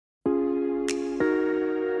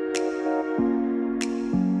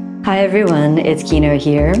Hi everyone, it's Kino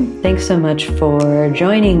here. Thanks so much for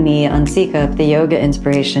joining me on Seek Up, the Yoga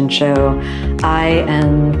Inspiration Show. I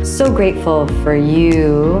am so grateful for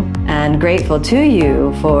you and grateful to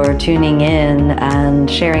you for tuning in and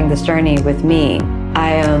sharing this journey with me.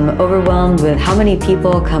 I am overwhelmed with how many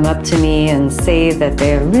people come up to me and say that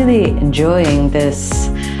they're really enjoying this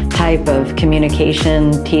type of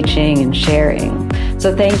communication, teaching, and sharing.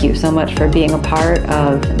 So thank you so much for being a part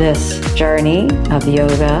of this journey of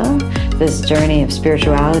yoga, this journey of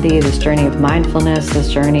spirituality, this journey of mindfulness,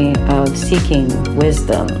 this journey of seeking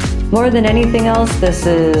wisdom. More than anything else, this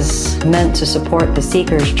is meant to support the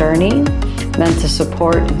seeker's journey, meant to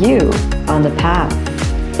support you on the path.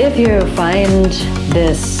 If you find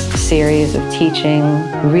this series of teaching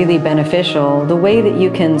really beneficial, the way that you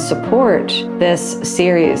can support this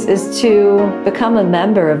series is to become a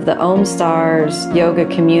member of the Om Stars yoga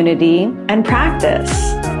community and practice.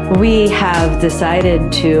 We have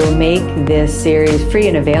decided to make this series free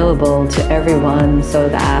and available to everyone so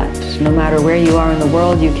that no matter where you are in the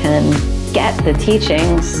world, you can get the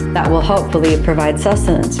teachings that will hopefully provide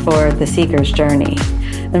sustenance for the seeker's journey.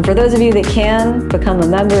 And for those of you that can become a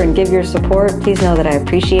member and give your support, please know that I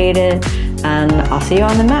appreciate it. And I'll see you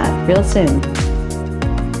on the mat real soon.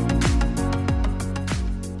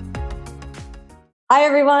 Hi,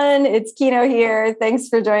 everyone. It's Kino here. Thanks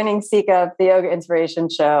for joining Seek Up, the Yoga Inspiration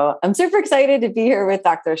Show. I'm super excited to be here with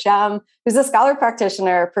Dr. Shyam, who's a scholar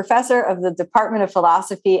practitioner, professor of the Department of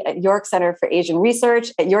Philosophy at York Center for Asian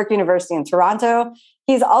Research at York University in Toronto.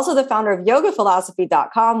 He's also the founder of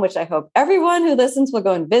yogaphilosophy.com, which I hope everyone who listens will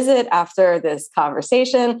go and visit after this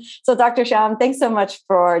conversation. So Dr. Shyam, thanks so much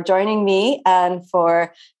for joining me and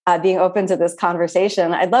for being open to this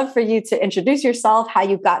conversation. I'd love for you to introduce yourself, how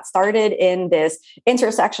you got started in this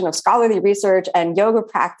intersection of scholarly research and yoga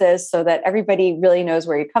practice so that everybody really knows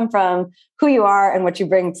where you come from, who you are, and what you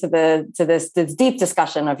bring to this deep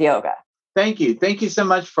discussion of yoga. Thank you. Thank you so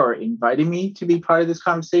much for inviting me to be part of this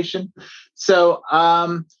conversation. So,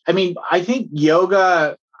 I think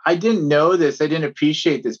yoga, I didn't know this, I didn't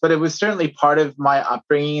appreciate this, but it was certainly part of my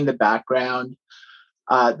upbringing, the background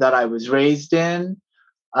that I was raised in.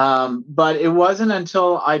 But it wasn't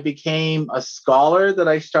until I became a scholar that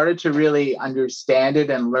I started to really understand it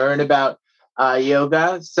and learn about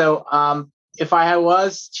yoga. So if I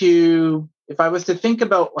was to think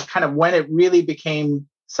about what kind of when it really became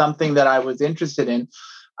something that I was interested in,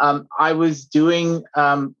 I was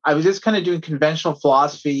just kind of doing conventional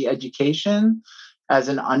philosophy education as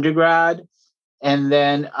an undergrad. And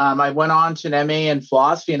then I went on to an MA in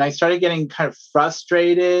philosophy, and I started getting kind of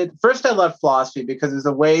frustrated. First, I loved philosophy because it's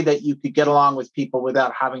a way that you could get along with people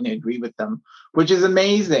without having to agree with them, which is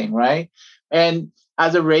amazing, right? And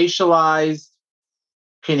as a racialized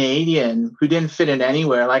Canadian who didn't fit in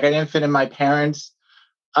anywhere, like I didn't fit in my parents'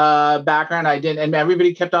 background, I didn't, and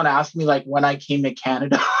everybody kept on asking me like when I came to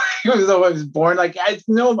Canada, I was born. Like I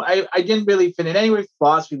didn't really fit in anywhere.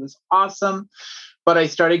 Philosophy was awesome. But I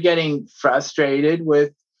started getting frustrated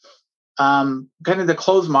with kind of the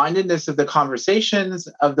closed-mindedness of the conversations,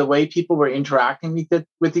 of the way people were interacting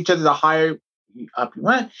with each other the higher up you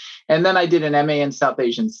went. And then I did an MA in South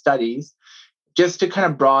Asian Studies just to kind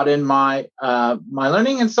of broaden my my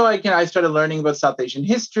learning. And so I started learning about South Asian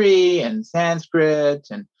history and Sanskrit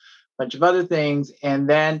and a bunch of other things. And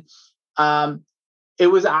then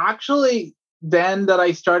it was actually then that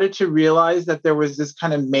I started to realize that there was this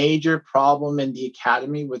kind of major problem in the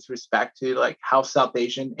academy with respect to like how South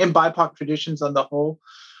Asian and BIPOC traditions on the whole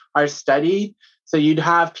are studied. So you'd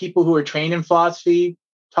have people who are trained in philosophy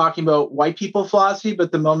talking about white people philosophy,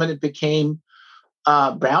 but the moment it became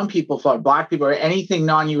brown people, Black people, or anything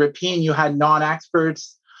non-European, you had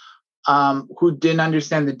non-experts who didn't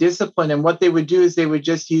understand the discipline. And what they would do is they would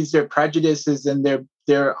just use their prejudices and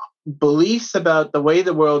their beliefs about the way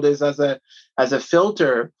the world is as a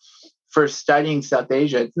filter for studying South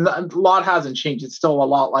Asia. A lot hasn't changed. It's still a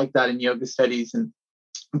lot like that in yoga studies.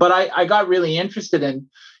 But I got really interested in,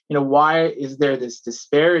 why is there this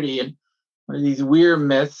disparity? And one of these weird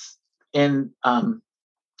myths in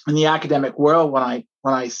the academic world when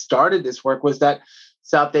I started this work was that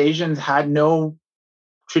South Asians had no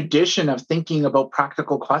tradition of thinking about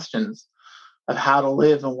practical questions of how to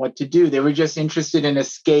live and what to do. They were just interested in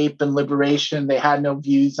escape and liberation. They had no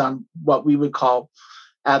views on what we would call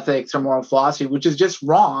ethics or moral philosophy, which is just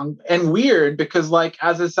wrong and weird because, like,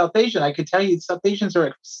 as a South Asian, I could tell you South Asians are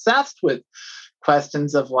obsessed with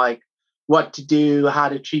questions of like what to do, how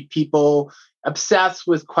to treat people, obsessed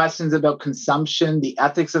with questions about consumption, the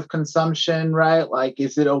ethics of consumption, right? Like,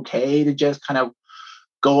 is it okay to just kind of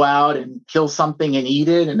go out and kill something and eat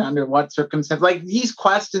it, and under what circumstances? Like, these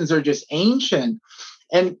questions are just ancient.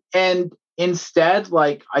 And instead,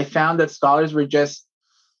 like, I found that scholars were just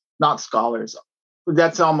not scholars.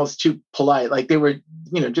 That's almost too polite. Like, they were,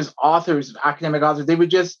 just authors, academic authors.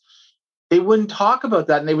 They wouldn't talk about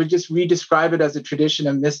that, and they would just re-describe it as a tradition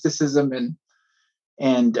of mysticism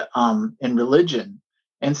and religion.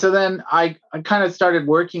 And so then I kind of started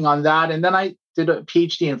working on that, and then I did a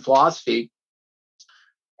PhD in philosophy.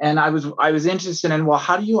 And I was interested in, well,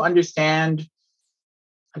 how do you understand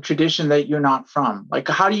a tradition that you're not from? Like,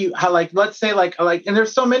 like, let's say, like, and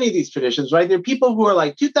there's so many of these traditions, right? There are people who are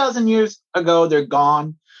like 2,000 years ago, they're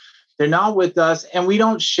gone, they're not with us, and we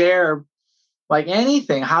don't share like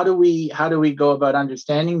anything. How do we go about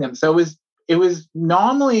understanding them? So it was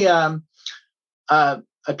normally a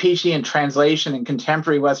PhD in translation and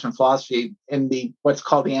contemporary Western philosophy in the what's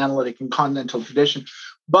called the analytic and continental tradition.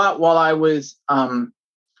 But while I was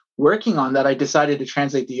working on that, I decided to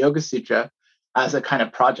translate the Yoga Sutra as a kind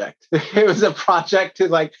of project. It was a project to,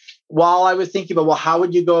 like, while I was thinking about, well, how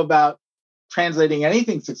would you go about translating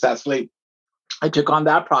anything successfully? I took on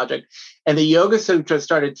that project, and the Yoga Sutra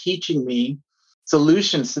started teaching me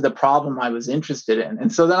solutions to the problem I was interested in.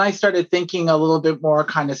 And so then I started thinking a little bit more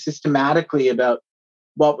kind of systematically about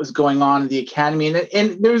what was going on in the academy.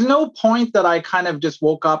 And there's no point that I kind of just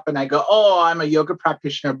woke up and I go, oh, I'm a yoga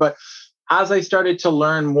practitioner. But as I started to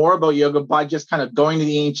learn more about yoga by just kind of going to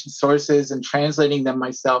the ancient sources and translating them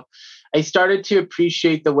myself, I started to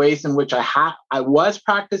appreciate the ways in which I was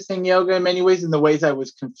practicing yoga in many ways, and the ways I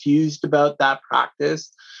was confused about that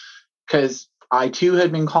practice, because I too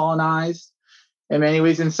had been colonized in many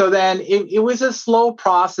ways. And so then it was a slow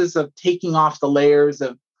process of taking off the layers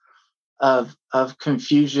of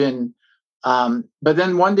confusion. But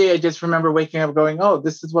then one day I just remember waking up going, oh,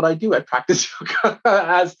 this is what I do. I practice yoga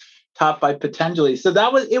as taught by Patanjali. So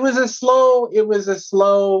it was a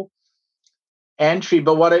slow entry.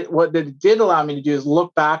 But what it did allow me to do is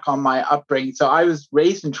look back on my upbringing. So I was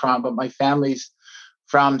raised in Toronto, but my family's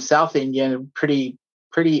from South India, pretty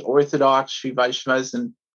orthodox Sri Vaishnavas.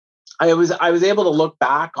 And I was able to look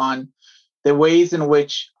back on the ways in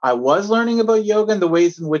which I was learning about yoga and the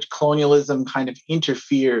ways in which colonialism kind of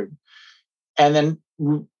interfered. And then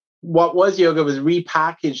what was yoga was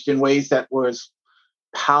repackaged in ways that was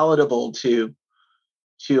palatable to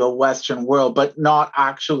a Western world, but not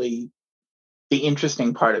actually the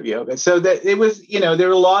interesting part of yoga. So that it was, there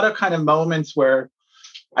were a lot of kind of moments where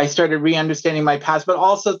I started re-understanding my past, but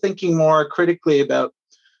also thinking more critically about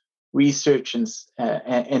research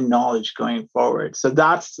and knowledge going forward. So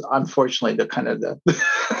that's unfortunately the kind of the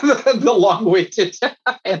the long-winded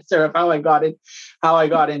answer of how I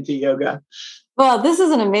got into yoga. Well, this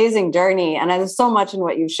is an amazing journey, and there's so much in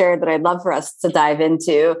what you've shared that I'd love for us to dive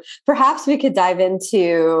into. Perhaps we could dive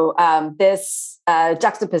into this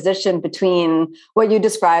juxtaposition between what you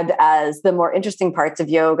described as the more interesting parts of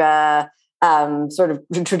yoga, sort of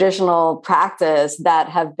traditional practice that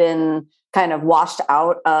have been kind of washed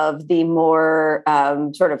out of the more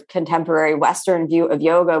sort of contemporary Western view of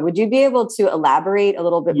yoga. Would you be able to elaborate a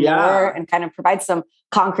little bit more and kind of provide some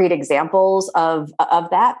concrete examples of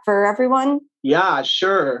that for everyone? Yeah,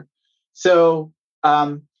 sure. So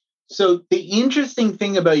the interesting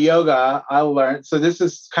thing about yoga I learned, so this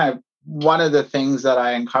is kind of one of the things that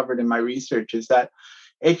I uncovered in my research, is that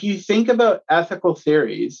if you think about ethical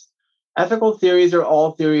theories are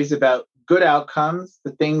all theories about good outcomes,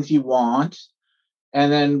 the things you want,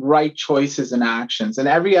 and then right choices and actions. And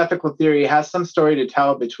every ethical theory has some story to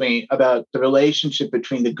tell about the relationship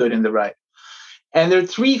between the good and the right. And there are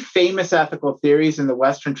three famous ethical theories in the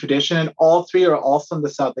Western tradition, and all three are also in the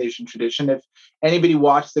South Asian tradition. If anybody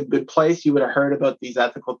watched The Good Place, you would have heard about these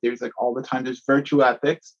ethical theories like all the time. There's virtue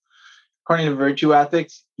ethics. According to virtue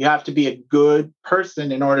ethics, you have to be a good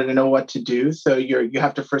person in order to know what to do. So you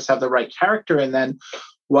have to first have the right character, and then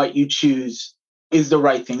what you choose is the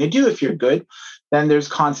right thing to do if you're good. Then there's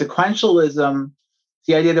consequentialism,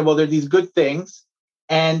 the idea that, well, there are these good things,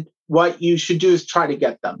 and what you should do is try to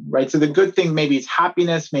get them, right? So the good thing, maybe it's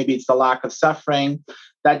happiness, maybe it's the lack of suffering,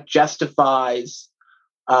 that justifies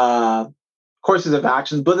courses of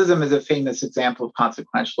action. Buddhism is a famous example of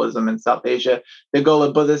consequentialism in South Asia. The goal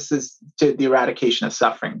of Buddhists is to the eradication of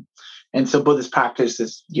suffering. And so Buddhist practice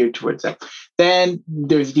is geared towards that. Then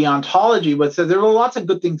there's deontology, which says there are lots of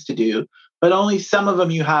good things to do, but only some of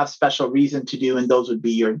them you have special reason to do, and those would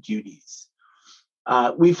be your duties.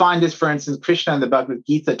 We find this, for instance, Krishna in the Bhagavad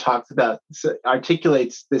Gita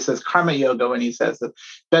articulates this as karma yoga when he says that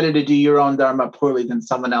better to do your own dharma poorly than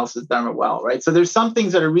someone else's dharma well, right? So there's some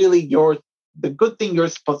things that are really the good thing you're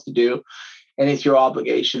supposed to do, and it's your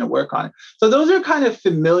obligation to work on it. So those are kind of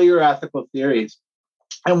familiar ethical theories.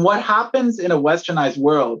 And what happens in a westernized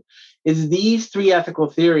world is these three ethical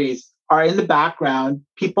theories are in the background.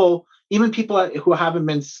 People, even people who haven't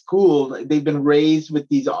been schooled, they've been raised with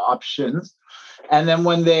these options. And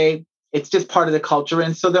then it's just part of the culture.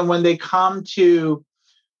 And so then when they come to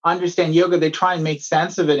understand yoga, they try and make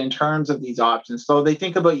sense of it in terms of these options. So they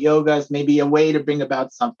think about yoga as maybe a way to bring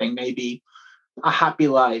about something, maybe a happy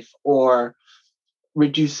life or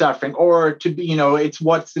reduce suffering, or to be, it's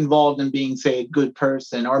what's involved in being, say, a good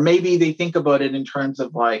person. Or maybe they think about it in terms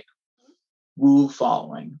of like rule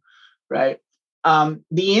following, right?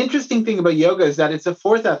 The interesting thing about yoga is that it's a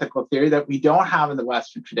fourth ethical theory that we don't have in the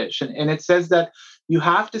Western tradition. And it says that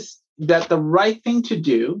that the right thing to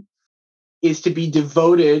do is to be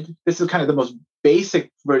devoted. This is kind of the most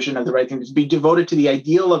basic version of the right thing, is be devoted to the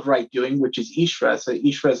ideal of right doing, which is Ishvara. So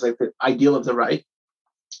Ishvara is like the ideal of the right.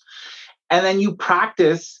 And then you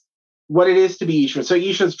practice what it is to be Ishvara. So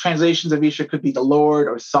Ishvara's translations of Ishvara could be the Lord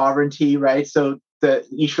or sovereignty, right? So the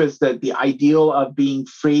Ishvara is the ideal of being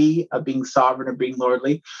free, of being sovereign, of being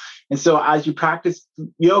lordly. And so as you practice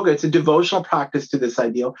yoga, it's a devotional practice to this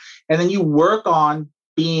ideal. And then you work on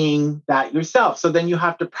being that yourself. So then you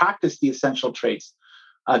have to practice the essential traits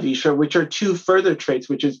of Ishvara, which are two further traits,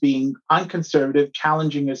 which is being unconservative,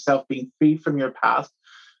 challenging yourself, being free from your past,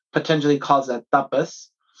 potentially calls that tapas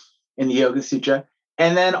in the Yoga Sutra,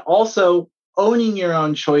 and then also owning your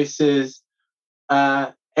own choices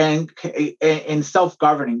and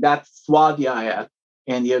self-governing. That's Swadhyaya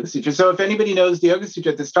in the Yoga Sutra. So if anybody knows the Yoga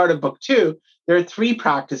Sutra at the start of book 2, there are 3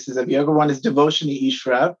 practices of yoga. One is devotion to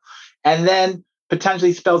Ishvara, and then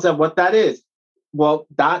potentially spells out what that is. Well,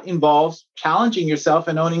 that involves challenging yourself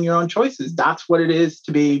and owning your own choices. That's what it is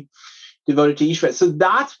to be devoted to Ishvara. So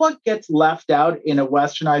that's what gets left out in a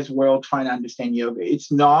westernized world trying to understand yoga.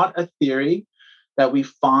 It's not a theory that we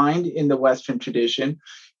find in the Western tradition.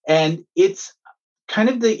 And it's kind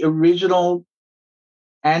of the original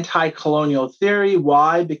anti-colonial theory.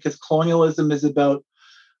 Why? Because colonialism is about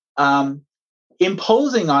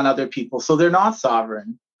imposing on other people. So they're not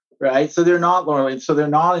sovereign, right? So they're not loyal. So they're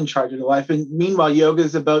not in charge of their life. And meanwhile, yoga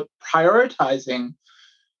is about prioritizing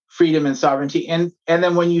freedom and sovereignty. And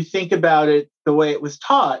then when you think about it the way it was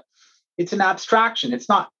taught, it's an abstraction. It's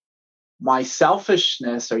not my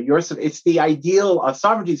selfishness or yours. It's the ideal of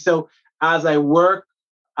sovereignty. So as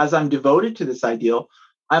I'm devoted to this ideal,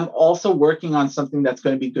 I'm also working on something that's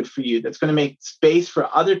going to be good for you, that's going to make space for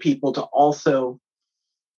other people to also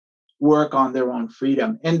work on their own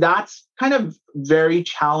freedom. And that's kind of very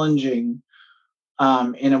challenging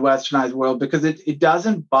in a westernized world, because it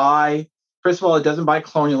doesn't buy, first of all, it doesn't buy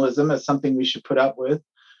colonialism as something we should put up with,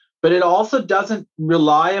 but it also doesn't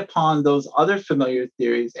rely upon those other familiar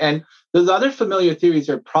theories. And those other familiar theories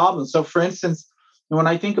are problems. So for instance, when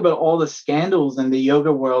I think about all the scandals in the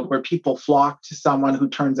yoga world where people flock to someone who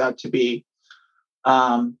turns out to be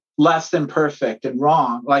less than perfect and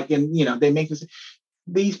wrong, they make this,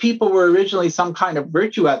 these people were originally some kind of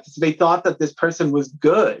virtue ethicists. They thought that this person was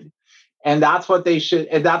good. And that's why they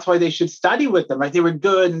should study with them, right? They were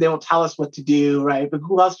good and they will tell us what to do, right? But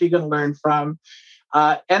who else are you going to learn from?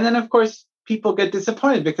 And then, of course, people get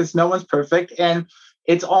disappointed because no one's perfect. And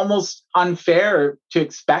it's almost unfair to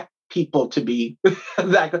expect people to be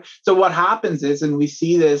that good. So what happens is, and we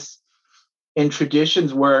see this in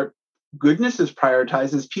traditions where goodness is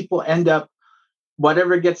prioritized, is people end up,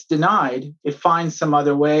 whatever gets denied, it finds some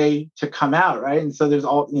other way to come out, right? And so there's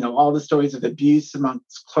all the stories of abuse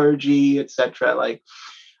amongst clergy, etc.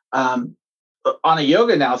 On a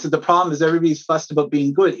yoga analysis, the problem is everybody's fussed about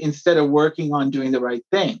being good instead of working on doing the right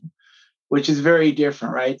thing, which is very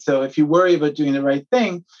different, right? So if you worry about doing the right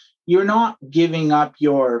thing, you're not giving up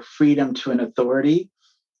your freedom to an authority.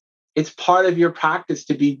 It's part of your practice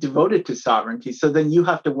to be devoted to sovereignty. So then you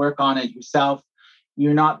have to work on it yourself.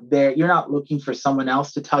 You're not looking for someone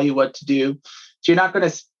else to tell you what to do. So you're not going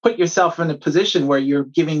to put yourself in a position where you're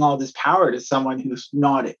giving all this power to someone who's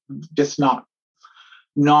not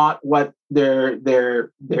what they're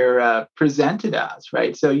presented as,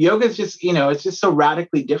 right? So yoga is just, it's just so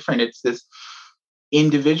radically different. It's this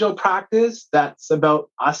individual practice that's about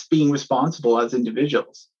us being responsible as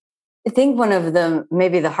individuals. I think one of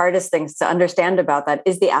maybe the hardest things to understand about that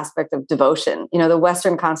is the aspect of devotion. The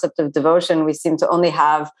Western concept of devotion, we seem to only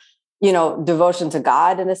have, devotion to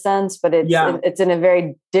God in a sense, but it's in a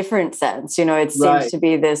very different sense. It seems to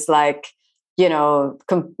be this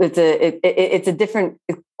it's a different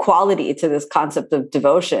quality to this concept of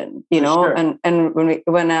devotion, Sure. and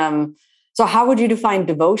so how would you define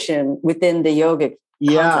devotion within the yogic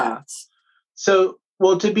concept? So,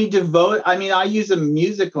 well, to be devoted, I use a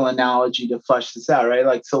musical analogy to flesh this out,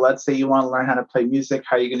 right? So let's say you want to learn how to play music.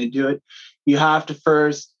 How are you going to do it? You have to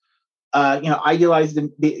first, idealize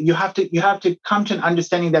you have to come to an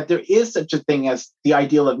understanding that there is such a thing as the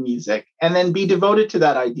ideal of music, and then be devoted to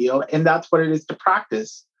that ideal. And that's what it is to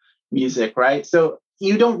practice music, right? So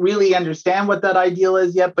you don't really understand what that ideal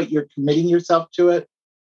is yet, but you're committing yourself to it.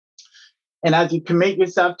 And as you commit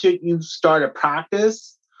yourself to it, you start a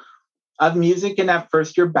practice of music. And at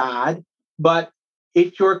first you're bad, but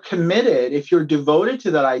if you're committed, if you're devoted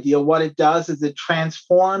to that ideal, what it does is it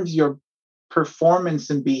transforms your performance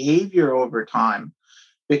and behavior over time.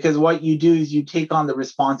 Because what you do is you take on the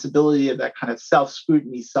responsibility of that kind of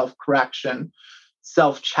self-scrutiny, self-correction,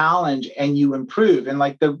 self-challenge, and you improve. And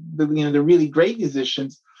like the really great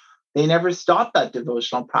musicians, they never stop that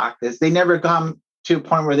devotional practice. They never come to a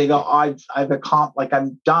point where they go, I've accomplished, like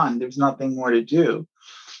I'm done. There's nothing more to do.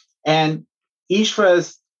 And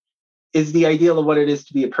Ishvara is the ideal of what it is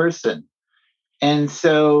to be a person. And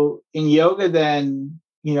so in yoga, then,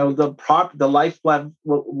 the life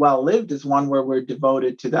well lived is one where we're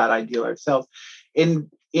devoted to that ideal ourselves.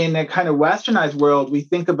 In a kind of westernized world, we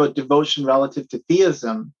think about devotion relative to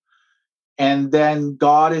theism, and then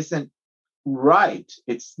God isn't right,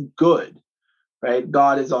 it's good, right?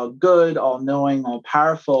 God is all good, all knowing, all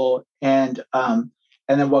powerful, and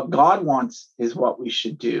then what God wants is what we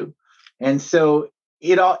should do. And so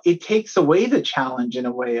it takes away the challenge in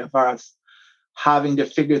a way of us having to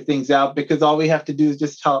figure things out, because all we have to do is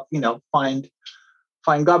just find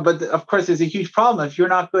God. But of course, there's a huge problem. If you're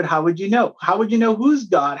not good, how would you know? How would you know who's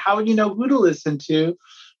God? How would you know who to listen to?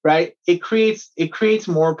 Right? It creates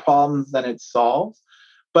more problems than it solves.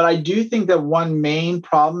 But I do think that one main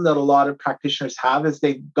problem that a lot of practitioners have is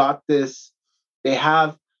they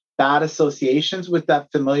have bad associations with that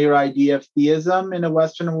familiar idea of theism in a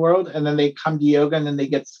Western world, and then they come to yoga and then they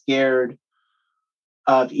get scared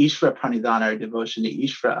of Ishvara Pranidhana, or devotion to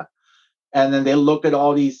Ishvara. And then they look at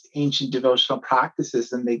all these ancient devotional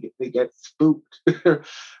practices and they get spooked,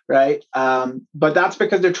 right? But that's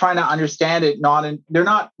because they're trying to understand it. They're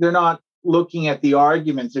not looking at the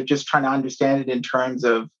arguments. They're just trying to understand it in terms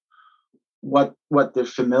of what they're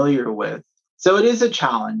familiar with. So it is a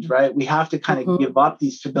challenge, right? We have to kind of give up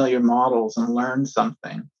these familiar models and learn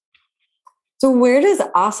something. So where does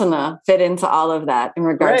asana fit into all of that in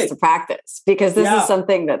regards to practice? Because this is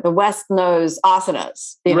something that the West knows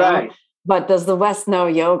asanas, know, but does the West know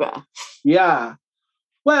yoga? Yeah.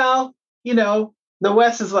 Well, the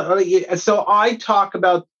West is like, so when I talk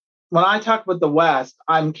about the West,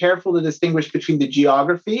 I'm careful to distinguish between the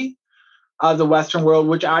geography of the Western world,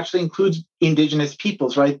 which actually includes indigenous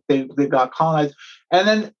peoples, right? They got colonized. And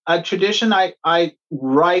then a tradition I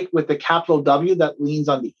write with the capital W that leans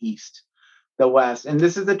on the East, the West. And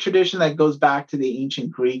this is a tradition that goes back to the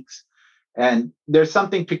ancient Greeks. And there's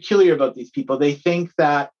something peculiar about these people. They think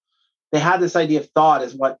that they had this idea of thought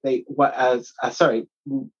as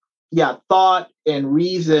thought and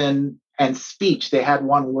reason and speech. They had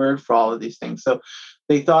one word for all of these things. So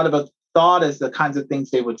they thought about thought as the kinds of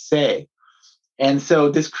things they would say. And so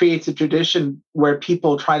this creates a tradition where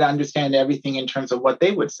people try to understand everything in terms of what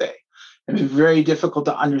they would say. And it's very difficult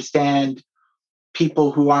to understand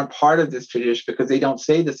people who aren't part of this tradition because they don't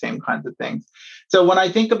say the same kinds of things. So when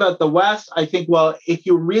I think about the West, I think, well, if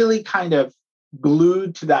you're really kind of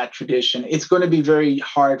glued to that tradition, it's going to be very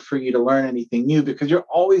hard for you to learn anything new, because you're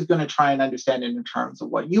always going to try and understand it in terms of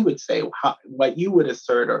what you would say, what you would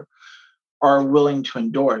assert or are willing to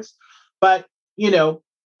endorse. But,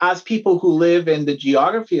 as people who live in the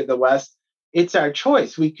geography of the West, it's our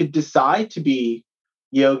choice. We could decide to be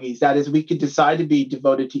yogis. That is, we could decide to be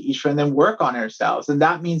devoted to Ishvara and then work on ourselves. And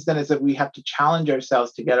that means then is that we have to challenge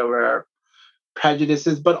ourselves to get over our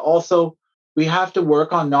prejudices, but also we have to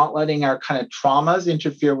work on not letting our kind of traumas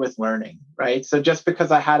interfere with learning, right? So just because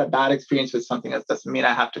I had a bad experience with something, that doesn't mean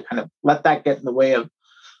I have to kind of let that get in the way of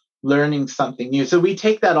learning something new. So we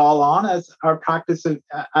take that all on as our practice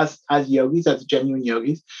as yogis, as genuine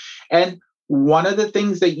yogis. And one of the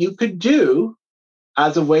things that you could do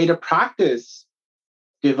as a way to practice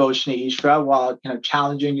devotion to Ishvara while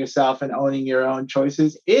challenging yourself and owning your own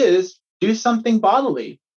choices is do something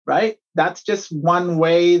bodily, right? That's just one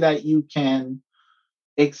way that you can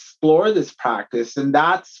explore this practice. And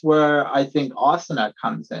that's where I think asana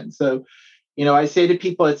comes in. So, I say to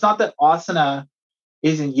people, it's not that asana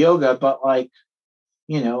isn't yoga, but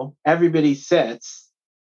everybody sits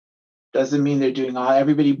doesn't mean they're doing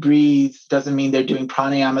everybody breathes doesn't mean they're doing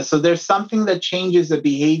pranayama. So there's something that changes the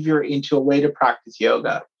behavior into a way to practice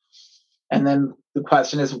yoga. And then the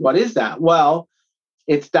question is, what is that? Well,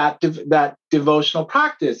 it's that devotional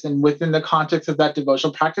practice. And within the context of that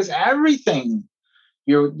devotional practice, everything,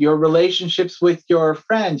 your relationships with your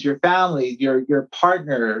friends, your family, your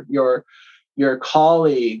partner, your your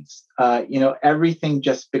colleagues, everything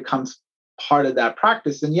just becomes part of that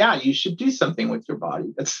practice. And yeah, you should do something with your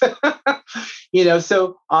body. That's, so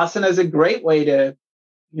asana is a great way to,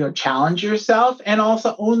 challenge yourself and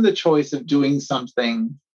also own the choice of doing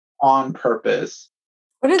something on purpose.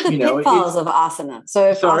 What are the pitfalls of asana? So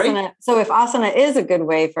if asana is a good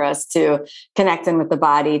way for us to connect in with the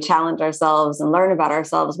body, challenge ourselves and learn about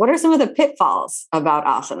ourselves, what are some of the pitfalls about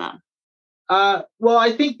asana? Well,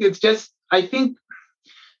 I think there's this, in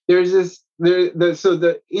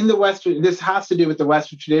the Western, this has to do with the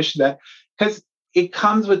Western tradition, that because it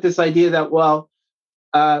comes with this idea that,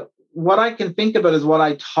 what I can think about is what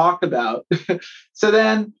I talk about. So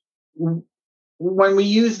then when we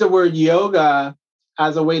use the word yoga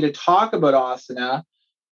as a way to talk about asana,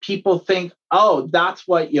 people think, oh, that's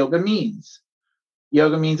what yoga means.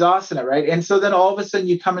 Yoga means asana, right? And so then all of a sudden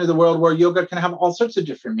you come into the world where yoga can have all sorts of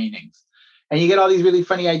different meanings. And you get all these really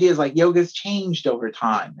funny ideas like yoga's changed over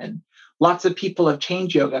time and lots of people have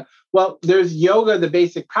changed yoga. Well, there's yoga, the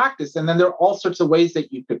basic practice, and then there are all sorts of ways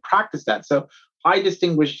that you could practice that. So I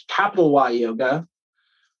distinguish capital Y yoga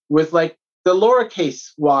with like the lowercase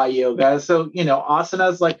y yoga. So,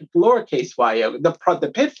 asana is like lowercase y yoga.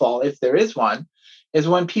 The pitfall, if there is one, is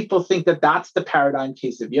when people think that that's the paradigm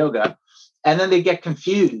case of yoga. And then they get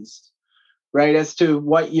confused, right, as to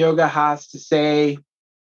what yoga has to say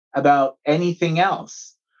about anything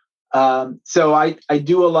else. So I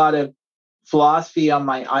do a lot of philosophy on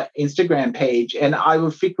my Instagram page, and I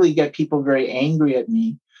would frequently get people very angry at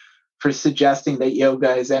me for suggesting that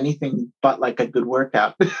yoga is anything but like a good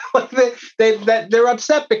workout. Like they're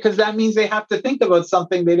upset because that means they have to think about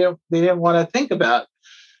something they didn't want to think about.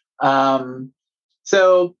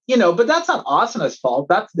 So, but that's not asana's fault.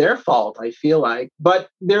 That's their fault, I feel like. But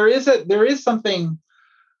there is something,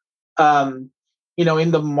 in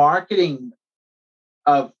the marketing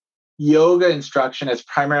of yoga instruction as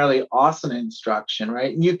primarily asana instruction,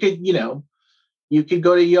 right? And you could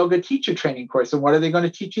go to yoga teacher training course, and what are they going to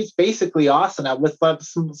teach you? It's basically asana with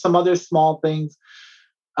some other small things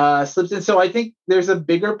slipped in. So I think there's a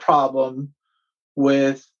bigger problem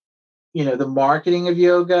with, the marketing of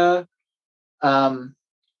yoga.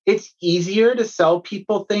 It's easier to sell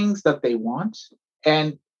people things that they want.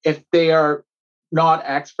 And if they are not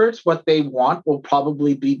experts, what they want will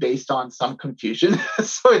probably be based on some confusion.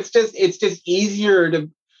 So it's just easier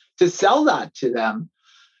to sell that to them.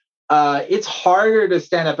 It's harder to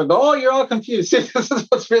stand up and go, oh, you're all confused. This is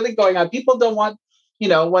what's really going on. People don't want,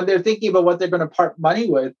 when they're thinking about what they're going to part money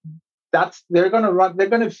with, they're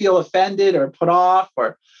going to feel offended or put off,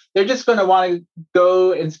 or they're just going to want to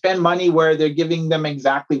go and spend money where they're giving them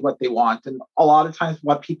exactly what they want. And a lot of times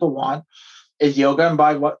what people want is yoga. And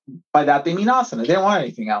by that, they mean asana. They don't want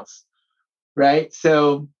anything else. Right.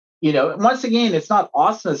 So, once again, it's not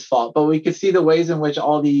asana's fault, but we could see the ways in which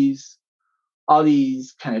all these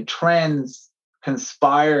kind of trends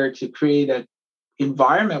conspire to create an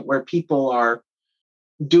environment where people are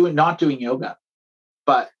not doing yoga,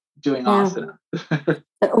 but doing asana.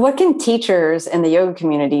 What can teachers in the yoga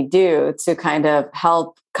community do to kind of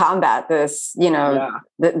help combat this,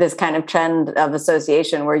 this kind of trend of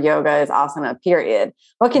association where yoga is asana, period?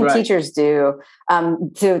 What can teachers do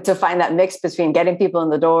to find that mix between getting people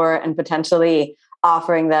in the door and potentially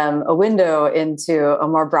offering them a window into a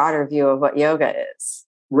more broader view of what yoga is?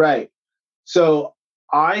 Right. So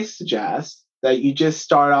I suggest that you just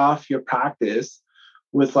start off your practice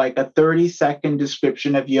with like a 30-second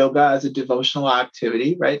description of yoga as a devotional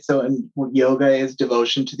activity, right? So yoga is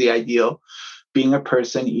devotion to the ideal, being a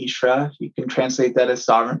person, Ishvara. You can translate that as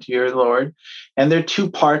sovereignty or Lord. And there are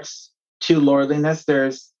two parts to lordliness.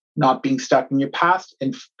 There's not being stuck in your past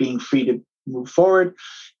and being free to move forward.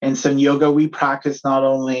 And so in yoga, we practice not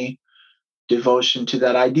only devotion to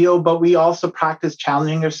that ideal, but we also practice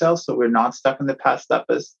challenging ourselves so we're not stuck in the past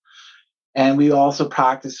stepas. And we also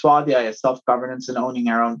practice swadhyaya, self-governance and owning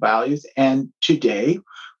our own values. And today,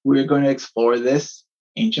 we're going to explore this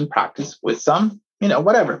ancient practice with some,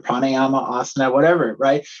 whatever, pranayama, asana, whatever,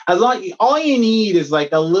 right? All you need is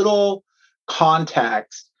like a little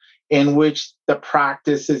context in which the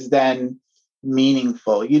practice is then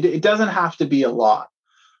meaningful. It doesn't have to be a lot,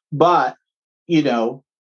 but,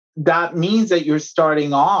 that means that you're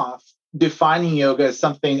starting off defining yoga as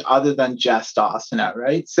something other than just asana,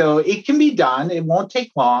 right? So it can be done. It won't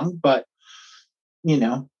take long, but,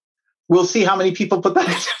 we'll see how many people put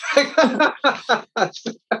that.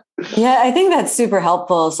 Yeah, I think that's super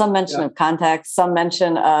helpful. Some mention of context, some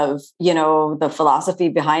mention of, the philosophy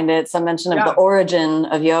behind it, some mention of the origin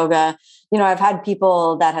of yoga. I've had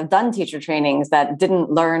people that have done teacher trainings that didn't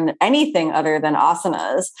learn anything other than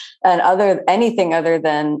asanas and anything other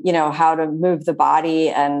than, how to move the body.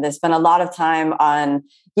 And they spent a lot of time on,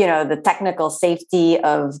 the technical safety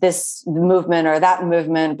of this movement or that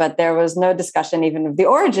movement, but there was no discussion even of the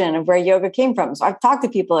origin of where yoga came from. So I've talked to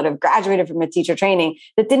people that have graduated from a teacher training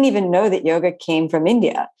that didn't even know that yoga came from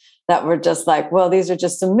India, that were just like, well, these are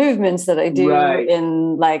just some movements that I do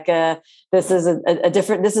in like this is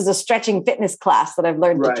a stretching fitness class that I've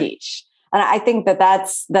learned to teach. And I think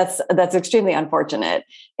that's extremely unfortunate.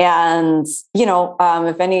 And,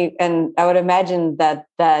 and I would imagine that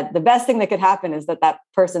the best thing that could happen is that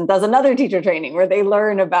person does another teacher training where they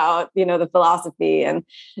learn about, the philosophy. And,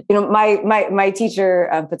 my teacher,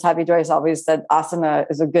 Pattabhi Jois, always said asana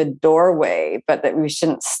is a good doorway, but that we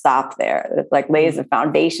shouldn't stop there. It like lays a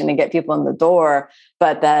foundation to get people in the door,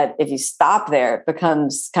 but that if you stop there, it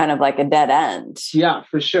becomes kind of like a dead end. Yeah,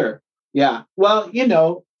 for sure. Yeah. Well,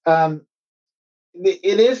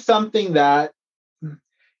 it is something that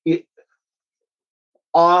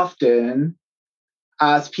often,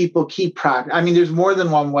 as people keep practicing, there's more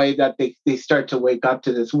than one way that they start to wake up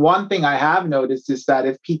to this. One thing I have noticed is that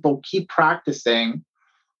if people keep practicing,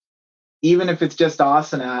 even if it's just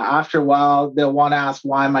asana, after a while, they'll want to ask,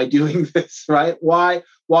 why am I doing this, right? Why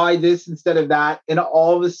this instead of that? And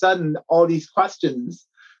all of a sudden, all these questions,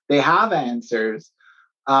 they have answers.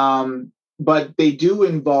 But they do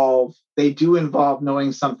involve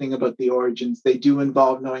knowing something about the origins. They do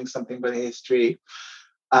involve knowing something about history.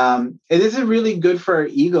 It isn't really good for our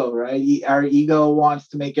ego, right? Our ego wants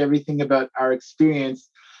to make everything about our experience.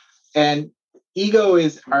 And ego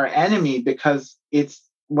is our enemy because it's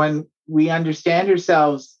when we understand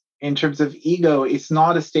ourselves in terms of ego, it's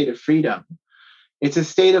not a state of freedom. It's a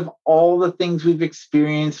state of all the things we've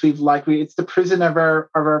experienced, it's the prison of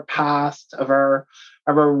our past, of our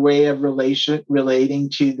way of relating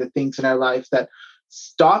to the things in our life that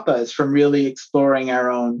stop us from really exploring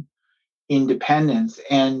our own independence.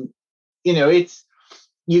 And,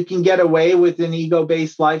 you can get away with an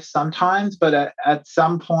ego-based life sometimes, but at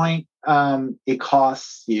some point, it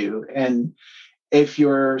costs you. And if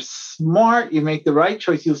you're smart, you make the right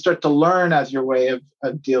choice, you'll start to learn as your way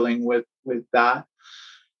of dealing with that.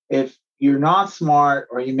 If you're not smart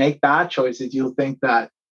or you make bad choices, you'll think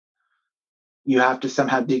that you have to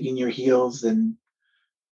somehow dig in your heels and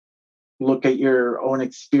look at your own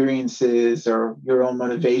experiences or your own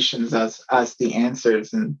motivations as the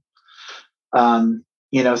answers. And,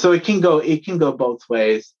 so it can go both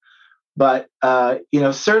ways. But,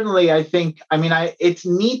 certainly I think, it's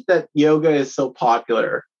neat that yoga is so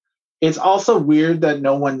popular. It's also weird that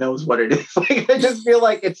no one knows what it is. Like, I just feel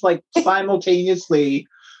like it's like simultaneously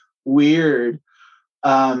weird.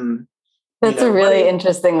 That's a really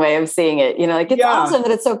interesting way of seeing it. It's awesome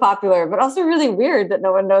that it's so popular, but also really weird that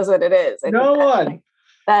no one knows what it is.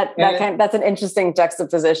 That's an interesting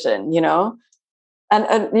juxtaposition,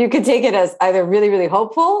 and you could take it as either really, really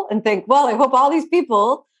hopeful and think, well, I hope all these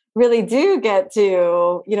people really do get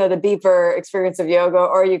to, the deeper experience of yoga,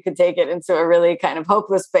 or you could take it into a really kind of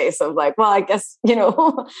hopeless space of like, well, I guess, when they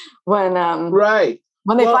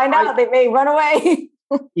find out, they may run away.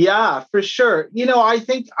 Yeah, for sure. I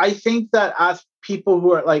think that as people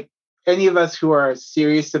who are like any of us who are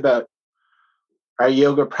serious about our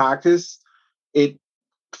yoga practice, it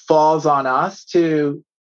falls on us to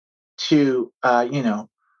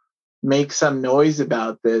make some noise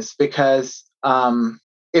about this, because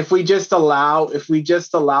if we just allow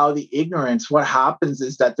the ignorance, what happens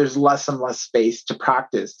is that there's less and less space to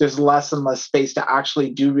practice. There's less and less space to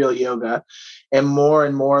actually do real yoga, and more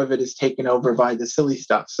of it is taken over by the silly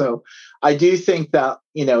stuff. So I do think that,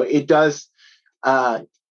 it does,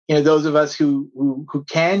 those of us who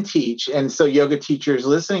can teach, and so yoga teachers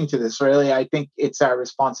listening to this, really, I think it's our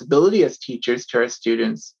responsibility as teachers to our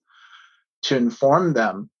students to inform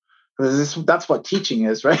them. That's what teaching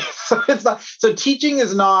is, right? So teaching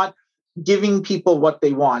is not giving people what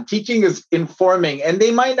they want. Teaching is informing, and they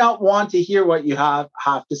might not want to hear what you have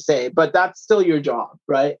to say, but that's still your job,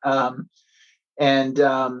 right? I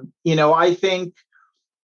think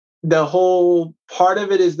the whole part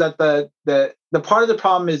of it is that the part of the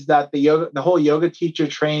problem is that the whole yoga teacher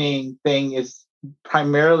training thing is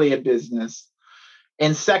primarily a business,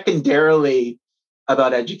 and secondarily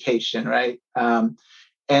about education, right?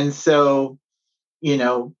 And so,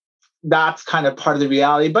 that's kind of part of the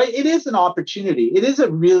reality, but it is an opportunity. It is a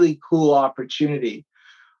really cool opportunity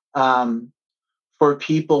for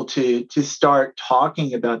people to start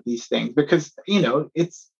talking about these things, because,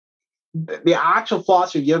 it's the actual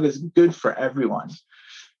philosophy of yoga is good for everyone.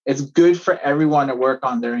 It's good for everyone to work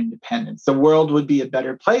on their independence. The world would be a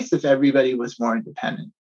better place if everybody was more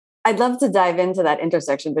independent. I'd love to dive into that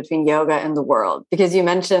intersection between yoga and the world, because you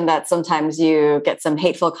mentioned that sometimes you get some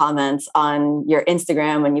hateful comments on your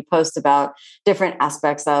Instagram when you post about different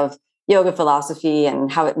aspects of yoga philosophy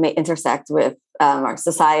and how it may intersect with our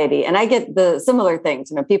society. And I get the similar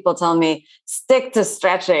things. People tell me, stick to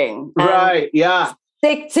stretching. Right. Yeah.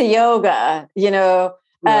 Stick to yoga,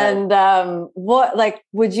 Right. And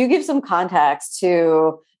would you give some context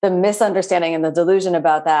to the misunderstanding and the delusion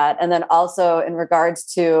about that? And then also in regards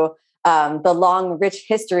to the long, rich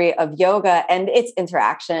history of yoga and its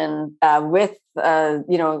interaction with,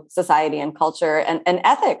 society and culture and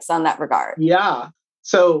ethics on that regard. Yeah.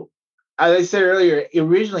 So as I said earlier,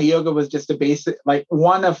 originally yoga was just a basic, like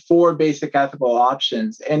one of 4 basic ethical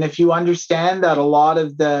options. And if you understand that a lot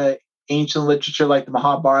of the ancient literature, like the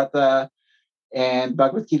Mahabharata and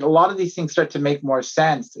Bhagavad Gita, a lot of these things start to make more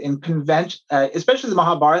sense in convention, especially the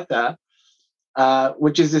Mahabharata,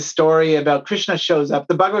 which is a story about Krishna shows up.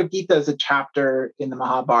 The Bhagavad Gita is a chapter in the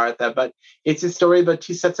Mahabharata, but it's a story about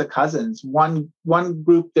 2 sets of cousins. One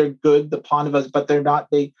group, they're good, the Pandavas, but they're not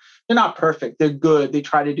perfect. They're good. They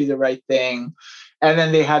try to do the right thing, and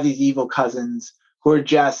then they have these evil cousins who are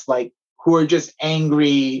just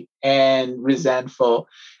angry and resentful.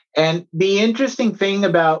 And the interesting thing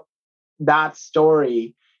about that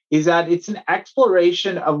story is that it's an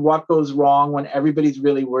exploration of what goes wrong when everybody's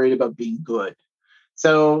really worried about being good.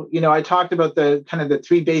 So, I talked about the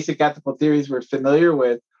 3 basic ethical theories we're familiar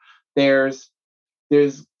with. There's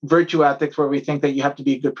virtue ethics, where we think that you have to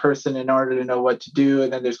be a good person in order to know what to do.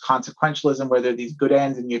 And then there's consequentialism, where there are these good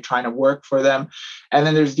ends and you're trying to work for them. And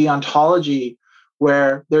then there's deontology,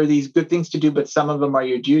 where there are these good things to do, but some of them are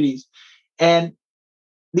your duties. And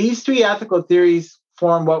these 3 ethical theories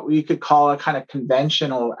form what we could call a kind of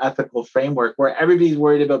conventional ethical framework, where everybody's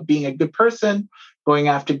worried about being a good person, going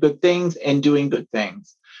after good things, and doing good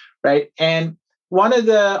things, right? And one of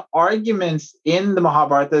the arguments in the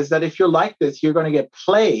Mahabharata is that if you're like this, you're going to get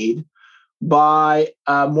played by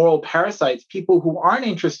moral parasites, people who aren't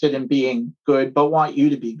interested in being good, but want you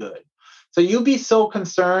to be good. So you'll be so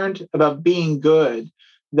concerned about being good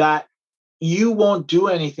that you won't do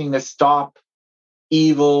anything to stop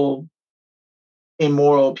evil,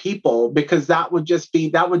 immoral people, because that would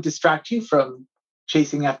distract you from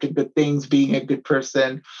chasing after good things, being a good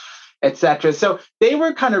person, etc. So they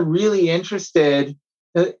were kind of really interested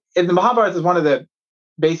in the Mahabharata. Is one of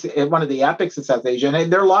the epics of South Asia,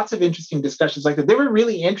 and there are lots of interesting discussions like that. They were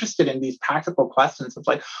really interested in these practical questions of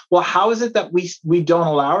like, well, how is it that we don't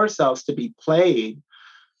allow ourselves to be played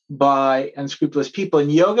by unscrupulous people?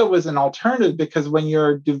 And yoga was an alternative, because when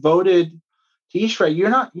you're devoted to Ishvara,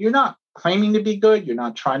 you're not claiming to be good. You're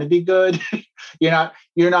not trying to be good. you're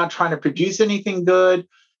not trying to produce anything good.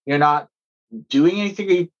 You're not doing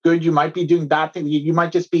anything good. You might be doing bad things. You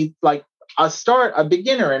might just be like a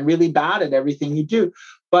beginner and really bad at everything you do.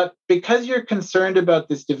 But because you're concerned about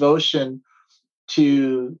this devotion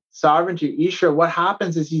to sovereignty, Ishvara, what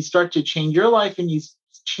happens is you start to change your life, and you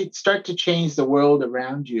start to change the world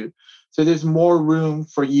around you. So there's more room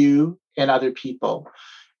for you and other people.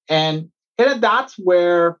 And that's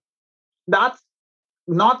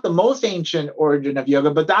not the most ancient origin of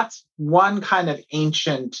yoga, but that's one kind of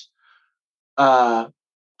ancient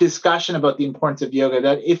discussion about the importance of yoga,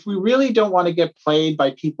 that if we really don't want to get played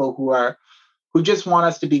by people who just want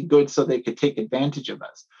us to be good so they could take advantage of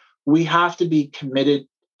us, we have to be committed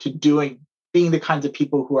to being the kinds of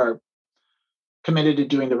people who are committed to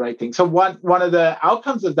doing the right thing. So one of the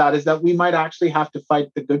outcomes of that is that we might actually have to fight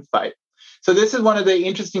the good fight. So this is one of the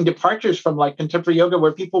interesting departures from like contemporary yoga,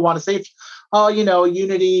 where people want to say, oh,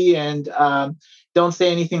 unity and don't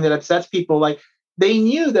say anything that upsets people. Like, they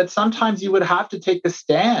knew that sometimes you would have to take a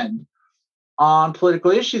stand on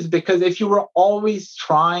political issues, because if you were always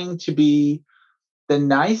trying to be the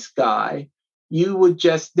nice guy,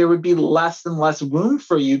 there would be less and less room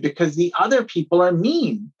for you, because the other people are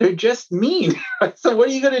mean. They're just mean. So what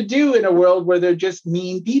are you going to do in a world where they're just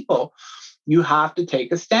mean people? You have to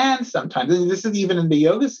take a stand sometimes. And this is even in the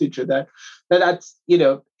Yoga Sutra that's,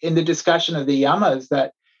 in the discussion of the yamas,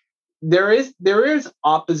 that there is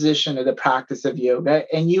opposition to the practice of yoga,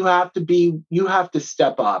 and you have to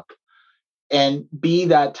step up and be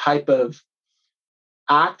that type of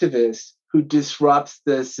activist who disrupts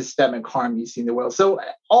the systemic harm you see in the world. So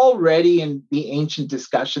already in the ancient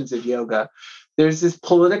discussions of yoga, there's this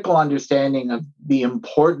political understanding of the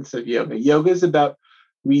importance of yoga. Yoga is about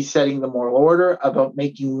resetting the moral order, about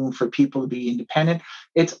making room for people to be independent.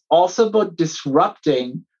 It's also about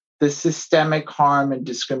disrupting the systemic harm and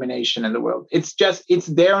discrimination in the world. It's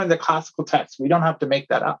there in the classical text. We don't have to make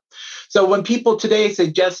that up. So when people today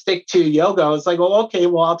say just stick to yoga, it's like, well, okay,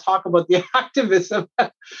 well, I'll talk about the activism.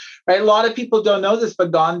 Right? A lot of people don't know this,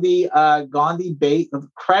 but Gandhi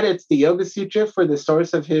credits the Yoga Sutra for the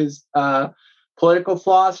source of his political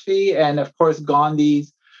philosophy. And of course,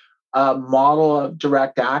 Gandhi's model of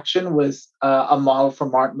direct action was a model for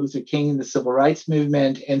Martin Luther King and the civil rights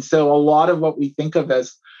movement. And so a lot of what we think of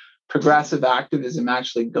as progressive activism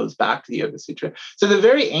actually goes back to the Yoga Sutra. So the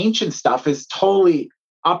very ancient stuff is totally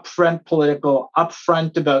upfront political,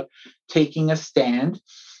 upfront about taking a stand.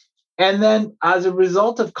 And then as a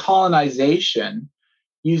result of colonization,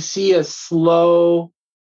 you see a slow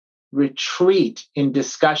retreat in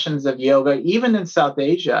discussions of yoga, even in South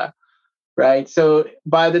Asia, right? So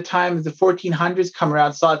by the time the 1400s come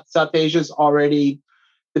around, South Asia is already,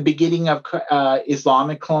 the beginning of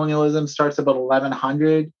Islamic colonialism starts about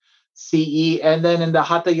 1100 CE. And then in the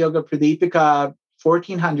Hatha Yoga Pradipika,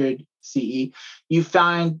 1400 CE, you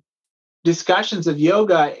find discussions of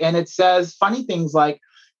yoga, and it says funny things like,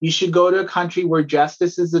 you should go to a country where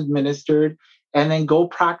justice is administered and then go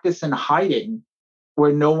practice in hiding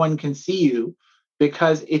where no one can see you,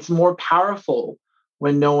 because it's more powerful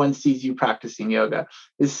when no one sees you practicing yoga.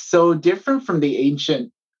 It's so different from the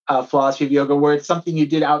ancient philosophy of yoga, where it's something you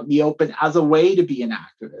did out in the open as a way to be an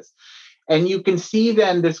activist. And you can see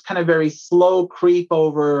then this kind of very slow creep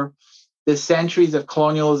over the centuries of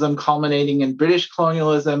colonialism, culminating in British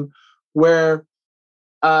colonialism, where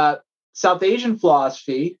South Asian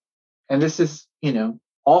philosophy, and this is,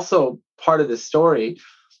 also part of the story,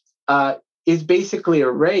 is basically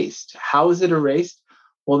erased. How is it erased?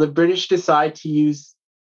 Well, the British decide to use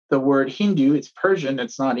the word Hindu, it's Persian,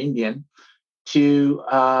 it's not Indian, to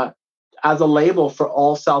as a label for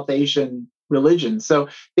all South Asian religions. So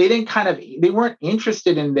they weren't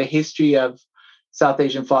interested in the history of South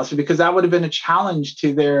Asian philosophy, because that would have been a challenge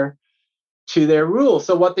to their rule.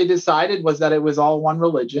 So what they decided was that it was all one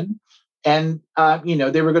religion, and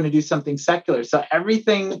they were going to do something secular. So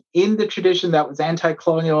everything in the tradition that was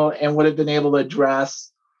anti-colonial and would have been able to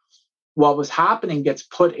address what was happening gets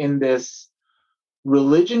put in this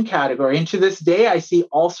religion category. And to this day, I see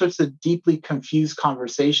all sorts of deeply confused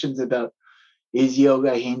conversations about, is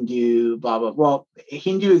yoga Hindu, blah, blah. Well,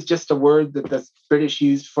 Hindu is just a word that the British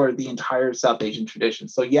used for the entire South Asian tradition.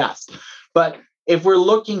 So yes, but if we're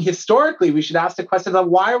looking historically, we should ask the question of,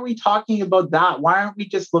 why are we talking about that? Why aren't we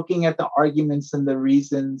just looking at the arguments and the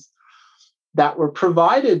reasons that were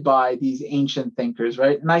provided by these ancient thinkers,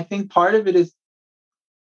 right? And I think part of it is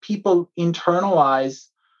people internalize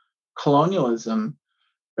colonialism,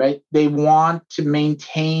 right? They want to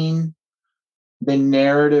maintain the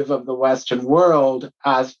narrative of the Western world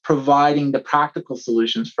as providing the practical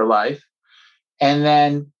solutions for life. And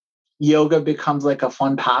then yoga becomes like a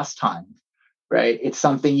fun pastime, right? It's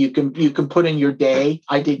something you can put in your day.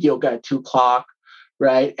 I did yoga at 2:00,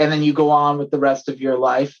 right? And then you go on with the rest of your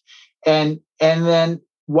life. And then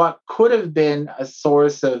what could have been a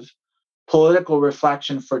source of political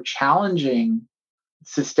reflection for challenging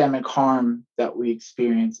systemic harm that we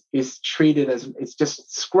experience is treated as, it's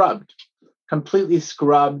just scrubbed, completely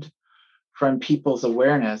scrubbed from people's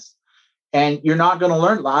awareness. And you're not going to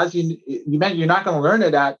learn, Laz, you meant you're not going to learn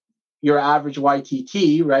it at your average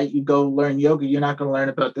YTT, right? You go learn yoga, you're not going to learn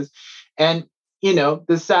about this. And,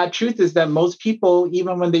 the sad truth is that most people,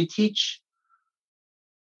 even when they teach,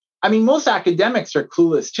 most academics are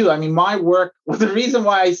clueless too. My work, the reason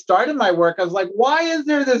why I started my work, I was like, why is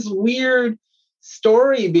there this weird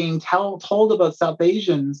story being told about South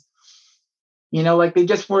Asians? Like they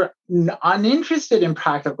just were uninterested in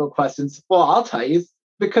practical questions. Well, I'll tell you,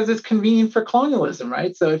 because it's convenient for colonialism,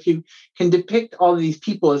 right? So if you can depict all of these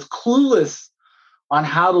people as clueless on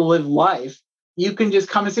how to live life, you can just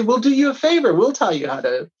come and say, we'll do you a favor. We'll tell you how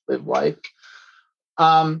to live life.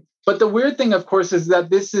 But the weird thing, of course, is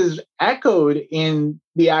that this is echoed in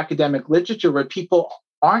the academic literature, where people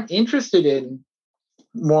aren't interested in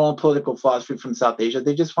moral and political philosophy from South Asia.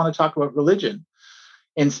 They just want to talk about religion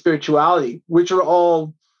and spirituality, which are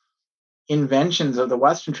all inventions of the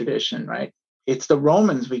Western tradition, right? It's the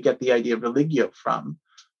Romans we get the idea of religio from.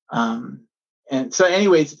 And so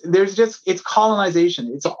anyways, it's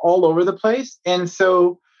colonization. It's all over the place. And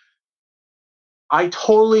so I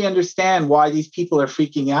totally understand why these people are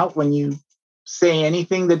freaking out when you say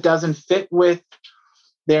anything that doesn't fit with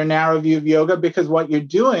their narrow view of yoga, because what you're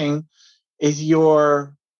doing is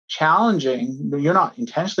you're challenging, you're not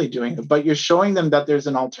intentionally doing it, but you're showing them that there's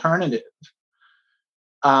an alternative.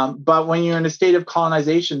 But when you're in a state of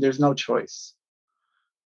colonization, there's no choice,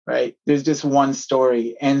 right? There's just one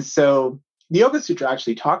story. And so the Yoga Sutra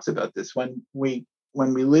actually talks about this when we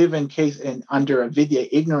live under avidya,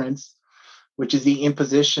 ignorance, which is the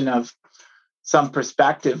imposition of some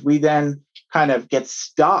perspective, we then kind of get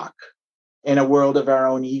stuck in a world of our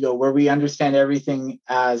own ego where we understand everything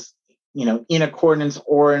as, in accordance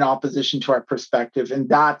or in opposition to our perspective. And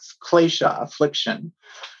that's klesha, affliction,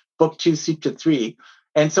 book 2, Sutra 3.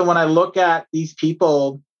 And so when I look at these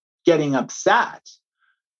people getting upset,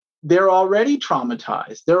 they're already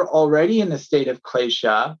traumatized. They're already in a state of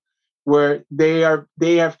klesha where they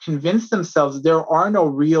have convinced themselves there are no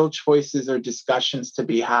real choices or discussions to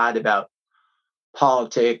be had about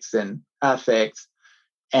politics and ethics.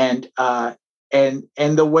 And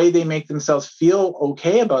the way they make themselves feel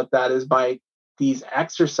okay about that is by these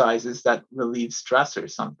exercises that relieve stress or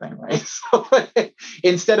something, right? So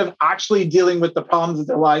instead of actually dealing with the problems of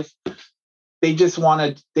their life, they just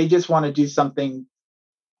want to do something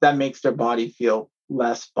that makes their body feel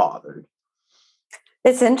less bothered.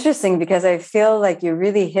 It's interesting because I feel like you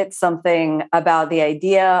really hit something about the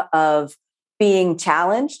idea of being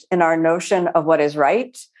challenged in our notion of what is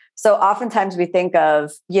right. So oftentimes we think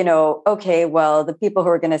of, okay, well, the people who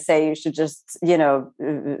are going to say you should just,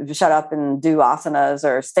 shut up and do asanas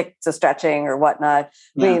or stick to stretching or whatnot,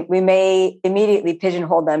 yeah. we may immediately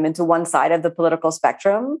pigeonhole them into one side of the political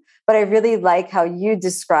spectrum. But I really like how you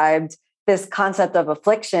described this concept of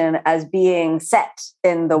affliction as being set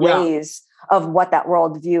in the ways of what that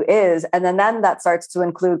worldview is. And then that starts to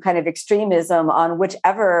include kind of extremism on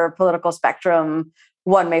whichever political spectrum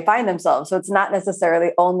one may find themselves. So it's not necessarily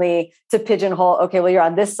only to pigeonhole, okay, well, you're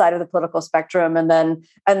on this side of the political spectrum. And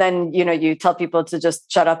then, you tell people to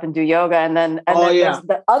just shut up and do yoga. And then there's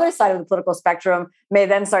the other side of the political spectrum may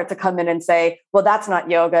then start to come in and say, well, that's not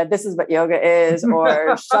yoga. This is what yoga is,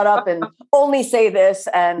 or shut up and only say this.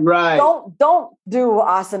 And don't do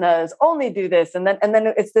asanas, only do this. And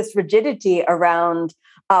then it's this rigidity around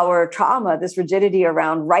our trauma, this rigidity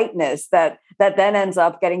around rightness that then ends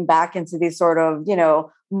up getting back into these sort of,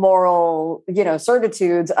 moral,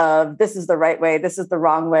 certitudes of this is the right way, this is the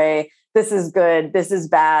wrong way, this is good, this is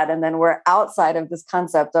bad. And then we're outside of this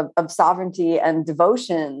concept of sovereignty and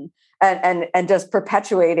devotion and just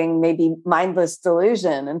perpetuating maybe mindless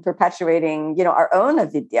delusion and perpetuating, our own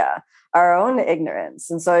avidya, our own ignorance.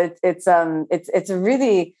 And so it's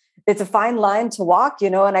a fine line to walk,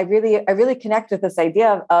 and I really connect with this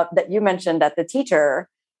idea of that you mentioned, that the teacher,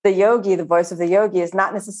 the yogi, the voice of the yogi is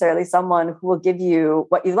not necessarily someone who will give you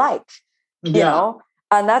what you like, you know?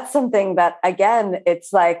 And that's something that, again,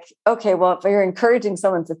 it's like, okay, well, if you're encouraging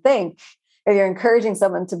someone to think, if you're encouraging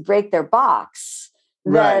someone to break their box,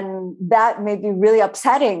 then that may be really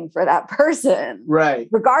upsetting for that person, right?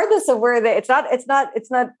 Regardless of where it's not.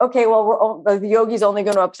 Okay, well, the yogi's only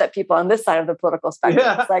going to upset people on this side of the political spectrum.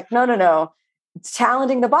 Yeah. It's like, no. It's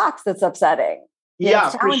challenging the box that's upsetting. It's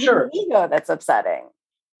challenging for sure. The ego that's upsetting.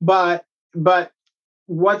 But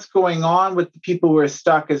what's going on with the people who are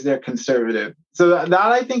stuck is they're conservative. So that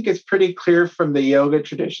I think is pretty clear from the yoga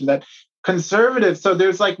tradition that conservative. So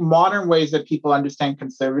there's like modern ways that people understand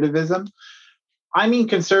conservatism. I mean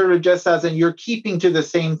conservative just as in you're keeping to the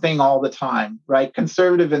same thing all the time, right?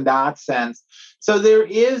 Conservative in that sense. So there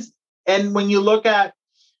is, and when you look at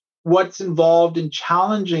what's involved in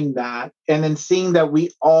challenging that and then seeing that we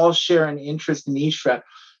all share an interest in Ishvara,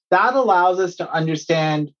 that allows us to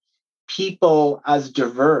understand people as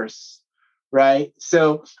diverse, right?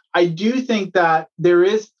 So I do think that there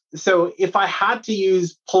is, so if I had to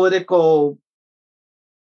use political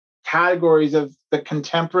categories of the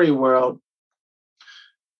contemporary world,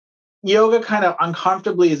 yoga kind of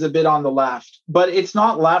uncomfortably is a bit on the left, but it's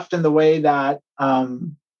not left in the way that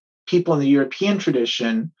people in the European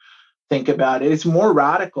tradition think about it. It's more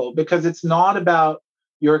radical because it's not about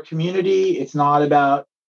your community. It's not about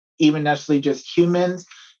even necessarily just humans.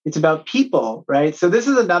 It's about people, right? So this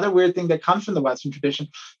is another weird thing that comes from the Western tradition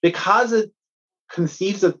because it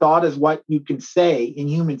conceives of thought as what you can say in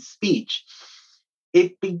human speech.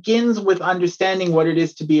 It begins with understanding what it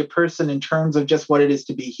is to be a person in terms of just what it is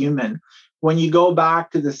to be human. When you go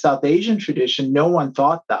back to the South Asian tradition, no one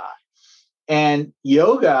thought that. And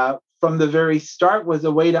yoga, from the very start, was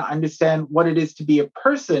a way to understand what it is to be a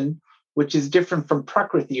person, which is different from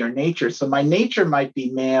prakriti or nature. So my nature might be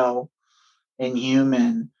male and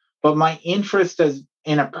human, but my interest as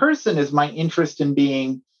in a person is my interest in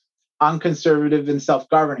being unconservative and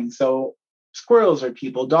self-governing. So squirrels are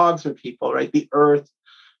people, dogs are people, right? The earth,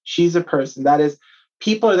 she's a person. That is,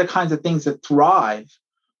 people are the kinds of things that thrive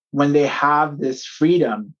when they have this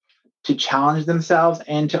freedom to challenge themselves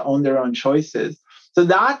and to own their own choices. So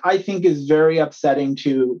that, I think, is very upsetting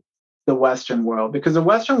to the Western world because the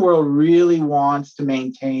Western world really wants to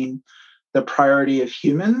maintain the priority of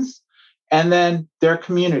humans, and then their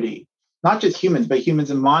community. Not just humans, but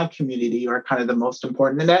humans in my community are kind of the most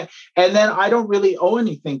important. And then I don't really owe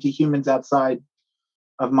anything to humans outside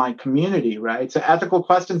of my community, right? So ethical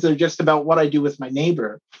questions are just about what I do with my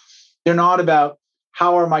neighbor. They're not about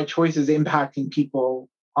how are my choices impacting people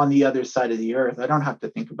on the other side of the earth. I don't have to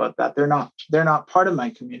think about that. They're not part of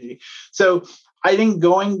my community. So I think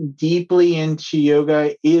going deeply into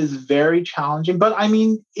yoga is very challenging, but I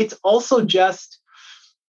mean, it's also just,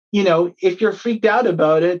 if you're freaked out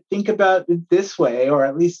about it, think about it this way, or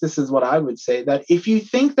at least this is what I would say, that if you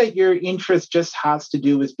think that your interest just has to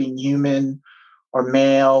do with being human or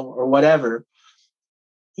male or whatever,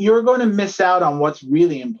 you're going to miss out on what's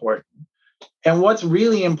really important. And what's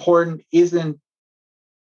really important isn't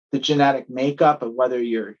the genetic makeup of whether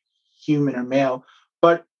you're human or male,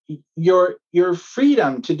 but your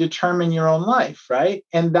freedom to determine your own life, right?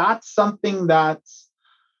 And that's something that's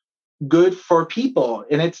good for people.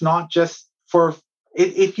 And it's not just for,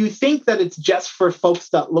 if you think that it's just for folks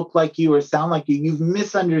that look like you or sound like you, you've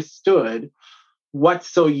misunderstood what's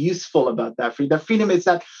so useful about that freedom. The freedom is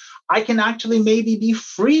that I can actually maybe be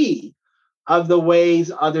free of the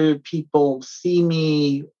ways other people see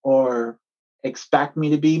me or expect me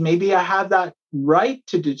to be. Maybe I have that right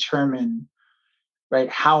to determine, right,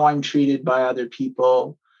 how I'm treated by other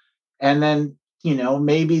people. And then,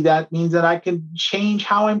 maybe that means that I can change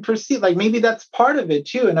how I'm perceived. Like maybe that's part of it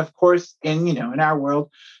too. And of course, in our world,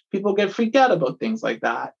 people get freaked out about things like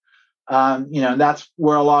that. That's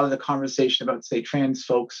where a lot of the conversation about, say, trans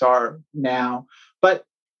folks are now. But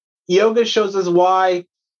yoga shows us why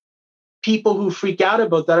people who freak out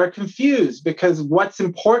about that are confused, because what's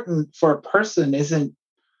important for a person isn't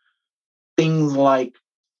things like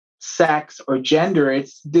sex or gender.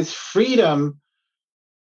 It's this freedom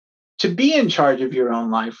to be in charge of your own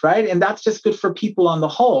life, right? And that's just good for people on the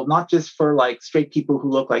whole, not just for like straight people who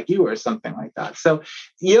look like you or something like that. So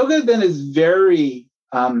yoga then is very,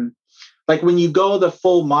 like when you go the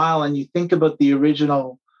full mile and you think about the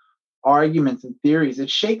original arguments and theories, it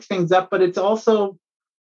shakes things up, but it's also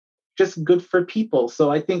just good for people. So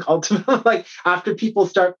I think ultimately, like after people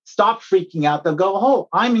stop freaking out, they'll go, oh,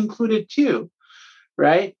 I'm included too.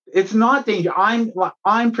 Right? It's not danger.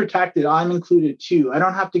 I'm protected. I'm included too. I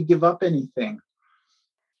don't have to give up anything.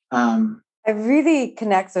 I really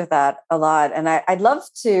connect with that a lot. And I'd love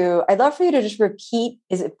for you to just repeat,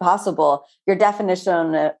 is it possible, your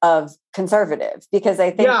definition of conservative? Because I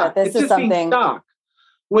think that this is something being stuck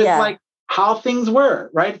with like how things were,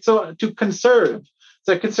 right? So to conserve.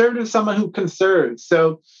 So conservative is someone who conserves.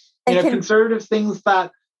 So, conservatives think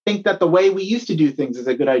that the way we used to do things is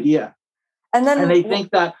a good idea. And they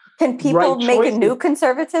think that can people make a new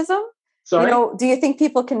conservatism? Sorry? Do you think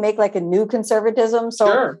people can make like a new conservatism? So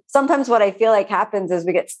sure. Sometimes what I feel like happens is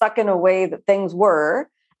we get stuck in a way that things were,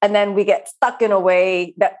 and then we get stuck in a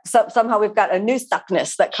way that somehow we've got a new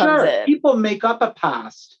stuckness that comes in. People make up a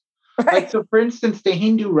past. Right. Like, so for instance, the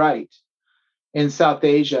Hindu right in South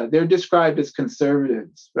Asia, they're described as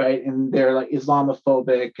conservatives, right? And they're like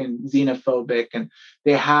Islamophobic and xenophobic, and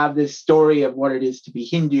they have this story of what it is to be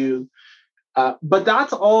Hindu. But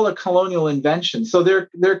that's all a colonial invention. So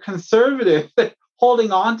they're conservative,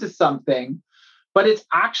 holding on to something, but it's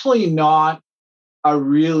actually not a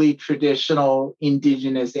really traditional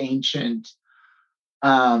indigenous ancient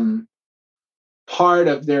part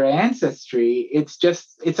of their ancestry.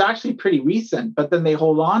 It's actually pretty recent, but then they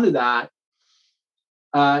hold on to that.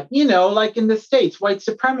 Like in the States, white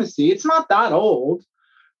supremacy, it's not that old,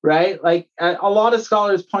 right? Like a lot of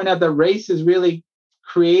scholars point out that race is really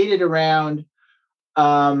created around,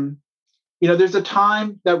 there's a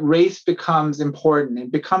time that race becomes important.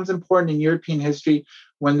 It becomes important in European history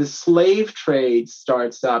when the slave trade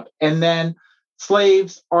starts up, and then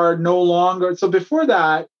slaves are no longer, so before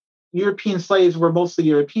that, European slaves were mostly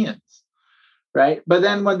Europeans, right? But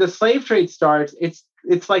then when the slave trade starts, it's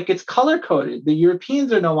like it's color-coded. The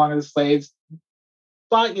Europeans are no longer the slaves,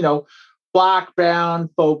 but, black, brown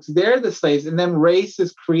folks, they're the slaves. And then race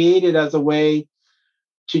is created as a way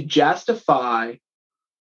to justify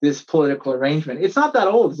this political arrangement. It's not that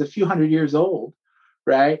old. It's a few hundred years old,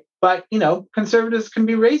 right? But, conservatives can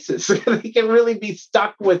be racist. They can really be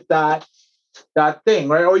stuck with that thing,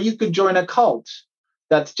 right? Or you could join a cult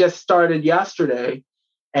that's just started yesterday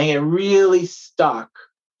and get really stuck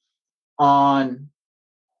on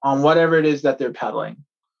whatever it is that they're peddling,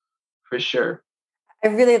 for sure. I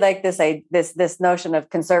really like this notion of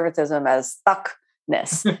conservatism as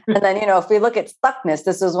stuckness. And then, if we look at stuckness,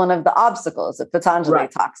 this is one of the obstacles that Patanjali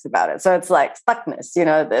talks about it. So it's like stuckness,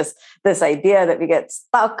 this idea that we get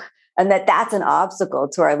stuck and that's an obstacle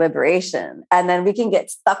to our liberation. And then we can get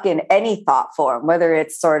stuck in any thought form, whether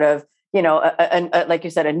it's sort of, like you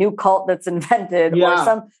said, a new cult that's invented,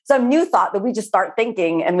 or some new thought that we just start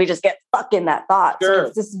thinking and we just get stuck in that thought. Sure. So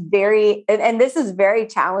it's just and this is very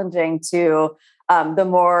challenging to the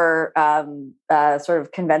more sort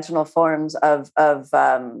of conventional forms of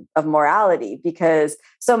morality, because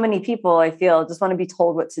so many people, I feel, just want to be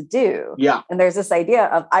told what to do. Yeah. And there's this idea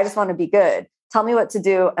of, I just want to be good. Tell me what to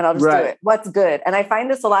do and I'll just do it. What's good? And I find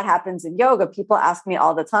this a lot happens in yoga. People ask me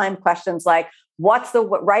all the time questions like, what's the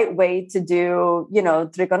right way to do,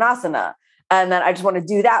 Trikonasana? And then I just want to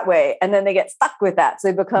do that way. And then they get stuck with that. So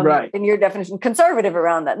they become, in your definition, conservative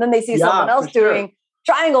around that. And then they see someone else doing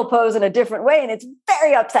triangle pose in a different way. And it's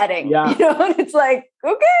very upsetting. Yeah. And it's like,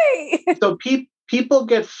 okay. So people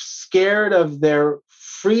get scared of their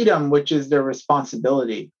freedom, which is their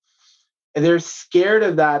responsibility. And they're scared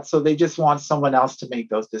of that. So they just want someone else to make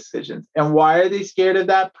those decisions. And why are they scared of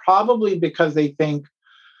that? Probably because they think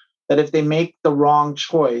that if they make the wrong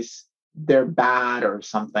choice, they're bad or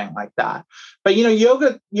something like that. But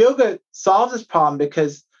yoga solves this problem,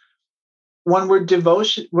 because when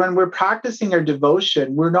we're practicing our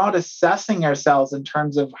devotion, we're not assessing ourselves in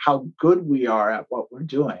terms of how good we are at what we're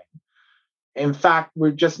doing. In fact,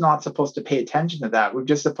 we're just not supposed to pay attention to that. We're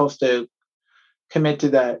just supposed to commit to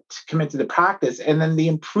the practice. And then the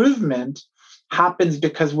improvement happens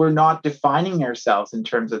because we're not defining ourselves in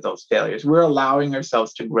terms of those failures. We're allowing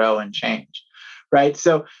ourselves to grow and change, right?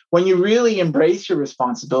 So when you really embrace your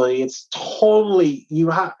responsibility, it's totally,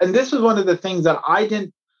 and this was one of the things that I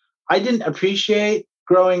didn't appreciate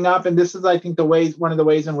growing up. And this is, I think, one of the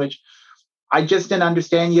ways in which I just didn't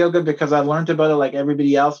understand yoga, because I learned about it like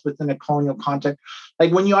everybody else within a colonial context.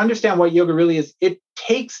 Like, when you understand what yoga really is, it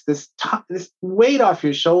takes this weight off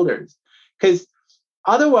your shoulders, because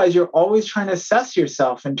otherwise you're always trying to assess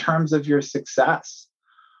yourself in terms of your success.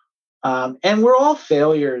 And we're all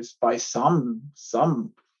failures by some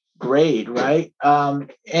grade, right?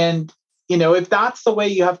 And if that's the way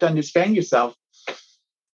you have to understand yourself,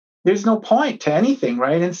 there's no point to anything,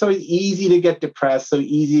 right? And so it's easy to get depressed, so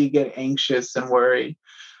easy to get anxious and worried.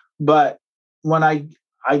 But when I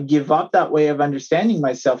give up that way of understanding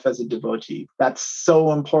myself as a devotee, that's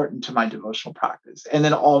so important to my devotional practice. And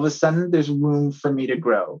then all of a sudden, there's room for me to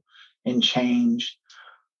grow and change.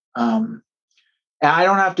 And I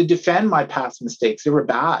don't have to defend my past mistakes. They were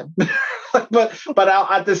bad. but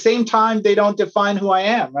at the same time, they don't define who I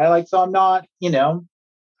am, right? Like, so I'm not,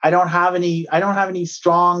 I don't have any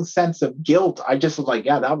strong sense of guilt. I just was like,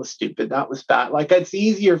 yeah, that was stupid. That was bad. Like, it's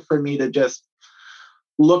easier for me to just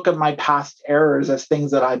look at my past errors as things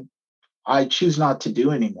that I choose not to do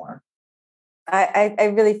anymore.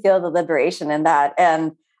 I really feel the liberation in that.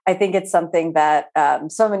 And I think it's something that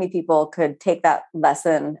so many people could take that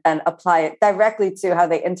lesson and apply it directly to how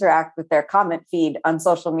they interact with their comment feed on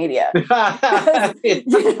social media. Because,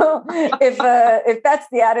 if that's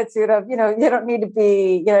the attitude of, you don't need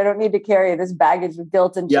to carry this baggage of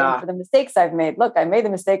guilt and shame for the mistakes I've made. Look, I made the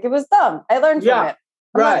mistake. It was dumb. I learned from it.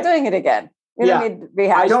 I'm not doing it again. You don't need to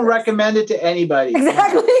rehash I don't recommend it to anybody.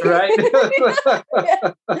 Exactly. Right?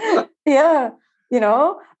 Yeah.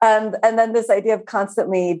 And then this idea of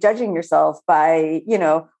constantly judging yourself by,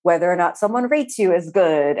 whether or not someone rates you as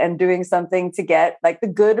good, and doing something to get like the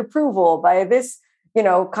good approval by this,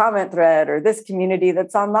 comment thread or this community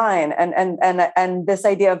that's online, and this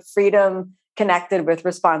idea of freedom connected with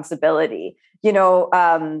responsibility.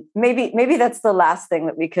 Maybe that's the last thing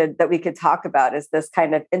that we could talk about, is this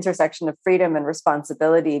kind of intersection of freedom and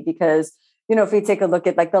responsibility, because if we take a look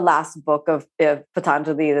at like the last book of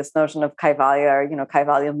Patanjali, this notion of Kaivalya, or,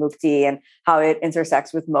 Kaivalya Mukti, and how it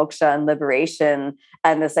intersects with moksha and liberation,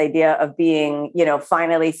 and this idea of being,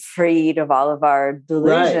 finally freed of all of our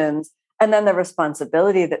delusions, and then the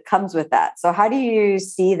responsibility that comes with that. So how do you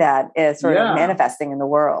see that as sort of manifesting in the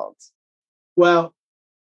world? Well,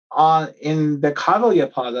 in the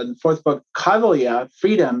Kaivalya Pada, in the fourth book, Kaivalya,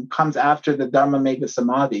 freedom, comes after the Dharma-megha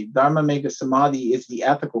Samadhi. Dharma-megha Samadhi is the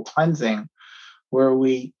ethical cleansing, where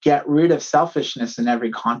we get rid of selfishness in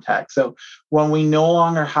every context. So when we no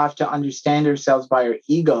longer have to understand ourselves by our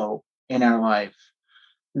ego in our life,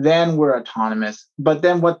 then we're autonomous. But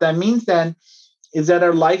then what that means then is that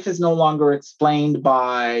our life is no longer explained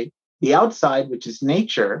by the outside, which is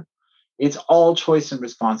nature. It's all choice and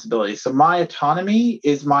responsibility. So my autonomy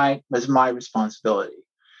is my responsibility.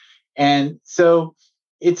 And so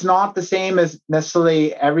it's not the same as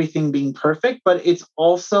necessarily everything being perfect, but it's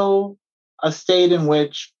also a state in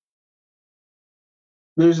which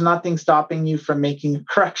there's nothing stopping you from making a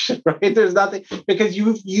correction, right? There's nothing, because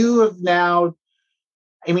you have now,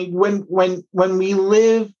 I mean, when we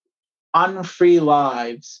live unfree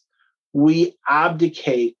lives, we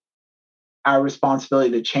abdicate our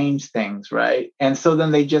responsibility to change things, right? And so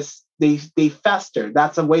then they fester.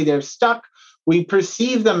 That's a way they're stuck. We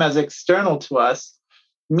perceive them as external to us.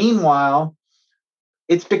 Meanwhile,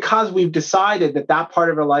 it's because we've decided that part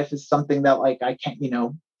of our life is something that, like, I can't,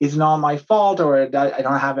 is not my fault, or I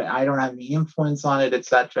don't have any influence on it,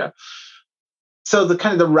 etc. So the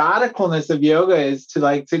kind of the radicalness of yoga is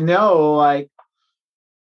to know, like,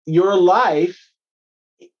 your life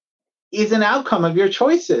is an outcome of your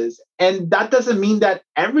choices. And that doesn't mean that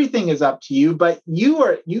everything is up to you, but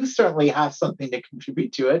you certainly have something to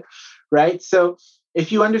contribute to it, right? So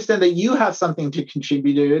if you understand that you have something to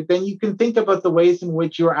contribute to it, then you can think about the ways in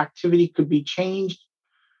which your activity could be changed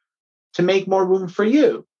to make more room for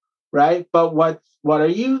you, right? But what are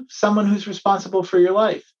you? Someone who's responsible for your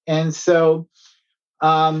life. And so,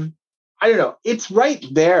 I don't know, it's right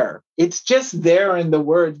there. It's just there in the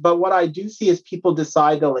words. But what I do see is people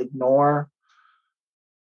decide to ignore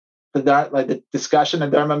the discussion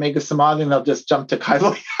of Dharma Megha Samadhi, and they'll just jump to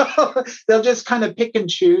Kaivalya. They'll just kind of pick and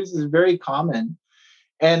choose. Is very common.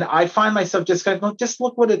 And I find myself just kind of, just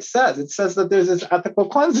look what it says. It says that there's this ethical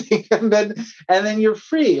cleansing, and then you're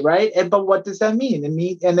free, right? But what does that mean?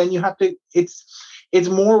 And then you have to, it's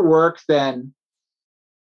more work than,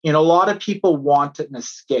 a lot of people want an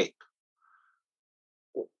escape.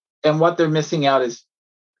 And what they're missing out is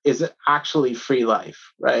actually free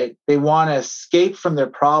life, right? They want to escape from their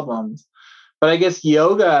problems. But I guess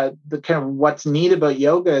yoga, the kind of what's neat about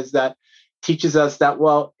yoga is that teaches us that,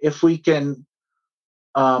 well, if we can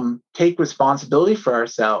take responsibility for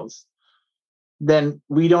ourselves, then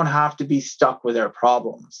we don't have to be stuck with our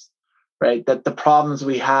problems, right? That the problems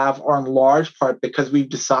we have are in large part because we've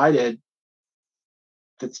decided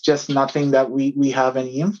it's just nothing that we have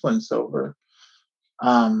any influence over.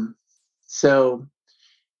 So,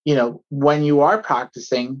 when you are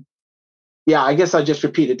practicing, I guess I just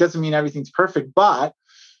repeat, it doesn't mean everything's perfect, but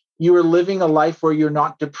you are living a life where you're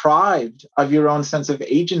not deprived of your own sense of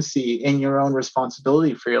agency and your own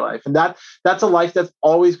responsibility for your life. And that's a life that's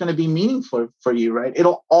always going to be meaningful for you, right?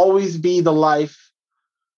 It'll always be the life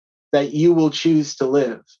that you will choose to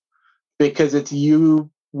live because it's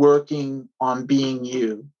you working on being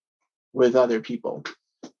you with other people.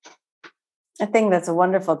 I think that's a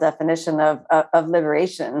wonderful definition of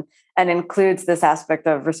liberation, and includes this aspect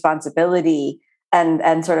of responsibility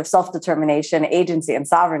and sort of self-determination, agency, and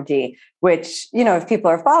sovereignty, which, if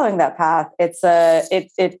people are following that path,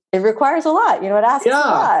 it requires a lot, it asks a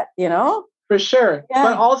lot, For sure. Yeah.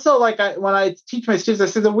 But also, when I teach my students, I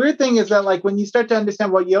say the weird thing is that, when you start to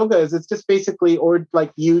understand what yoga is, it's just basically,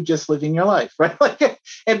 you just living your life, right?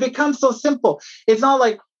 It becomes so simple. It's not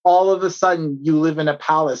like all of a sudden you live in a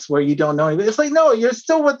palace where you don't know anybody. It's like, no, you're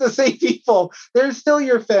still with the same people. They're still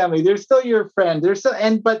your family. They're still your friend.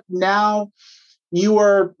 But now you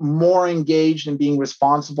are more engaged in being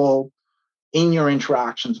responsible in your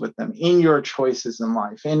interactions with them, in your choices in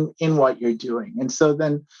life, in what you're doing. And so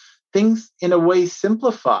then things in a way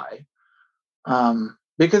simplify,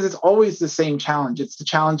 because it's always the same challenge. It's the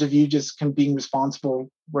challenge of you just being responsible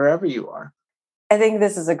wherever you are. I think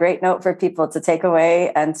this is a great note for people to take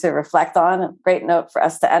away and to reflect on, a great note for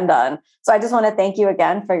us to end on. So I just want to thank you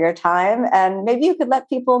again for your time. And maybe you could let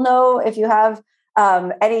people know if you have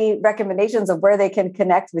any recommendations of where they can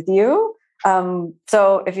connect with you.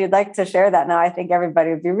 So if you'd like to share that now, I think everybody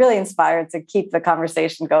would be really inspired to keep the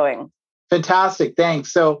conversation going. Fantastic.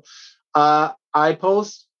 Thanks. So I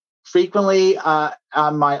post frequently on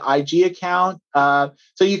my IG account. So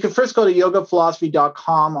you can first go to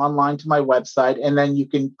yogaphilosophy.com online to my website, and then you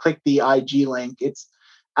can click the IG link. It's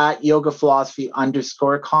at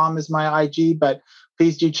yogaphilosophy_com is my IG, but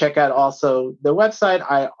please do check out also the website.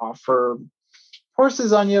 I offer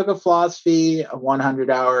courses on yoga philosophy, a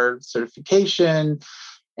 100-hour certification,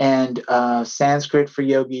 and Sanskrit for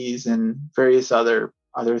yogis, and various other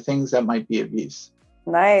things that might be of use.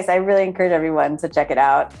 Nice. I really encourage everyone to check it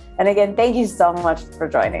out. And again, thank you so much for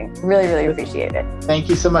joining. Really, really appreciate it. Thank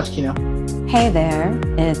you so much, Kino. Hey there,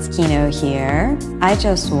 it's Kino here. I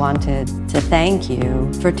just wanted to thank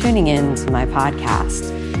you for tuning in to my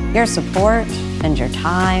podcast. Your support and your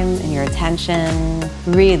time and your attention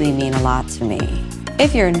really mean a lot to me.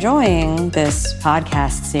 If you're enjoying this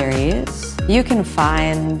podcast series, you can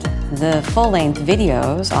find the full-length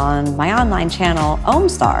videos on my online channel,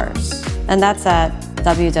 OmStars, and that's at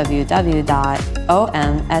www.omstars.com.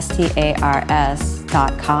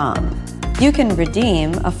 You can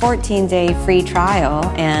redeem a 14-day free trial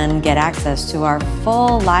and get access to our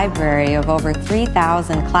full library of over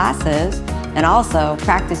 3,000 classes, and also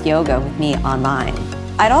practice yoga with me online.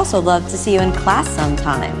 I'd also love to see you in class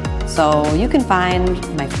sometime. So you can find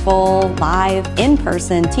my full live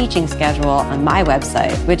in-person teaching schedule on my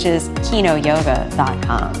website, which is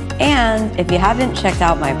kinoyoga.com. And if you haven't checked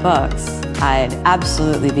out my books, I'd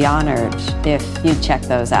absolutely be honored if you'd check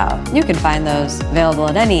those out. You can find those available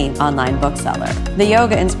at any online bookseller. The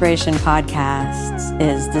Yoga Inspiration Podcast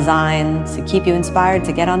is designed to keep you inspired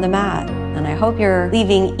to get on the mat. And I hope you're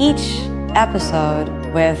leaving each episode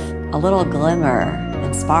with a little glimmer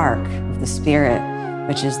and spark of the spirit,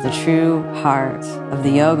 which is the true heart of the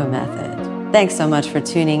yoga method. Thanks so much for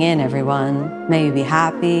tuning in, everyone. May you be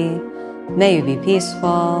happy. May you be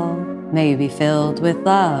peaceful. May you be filled with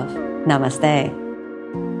love. Namaste.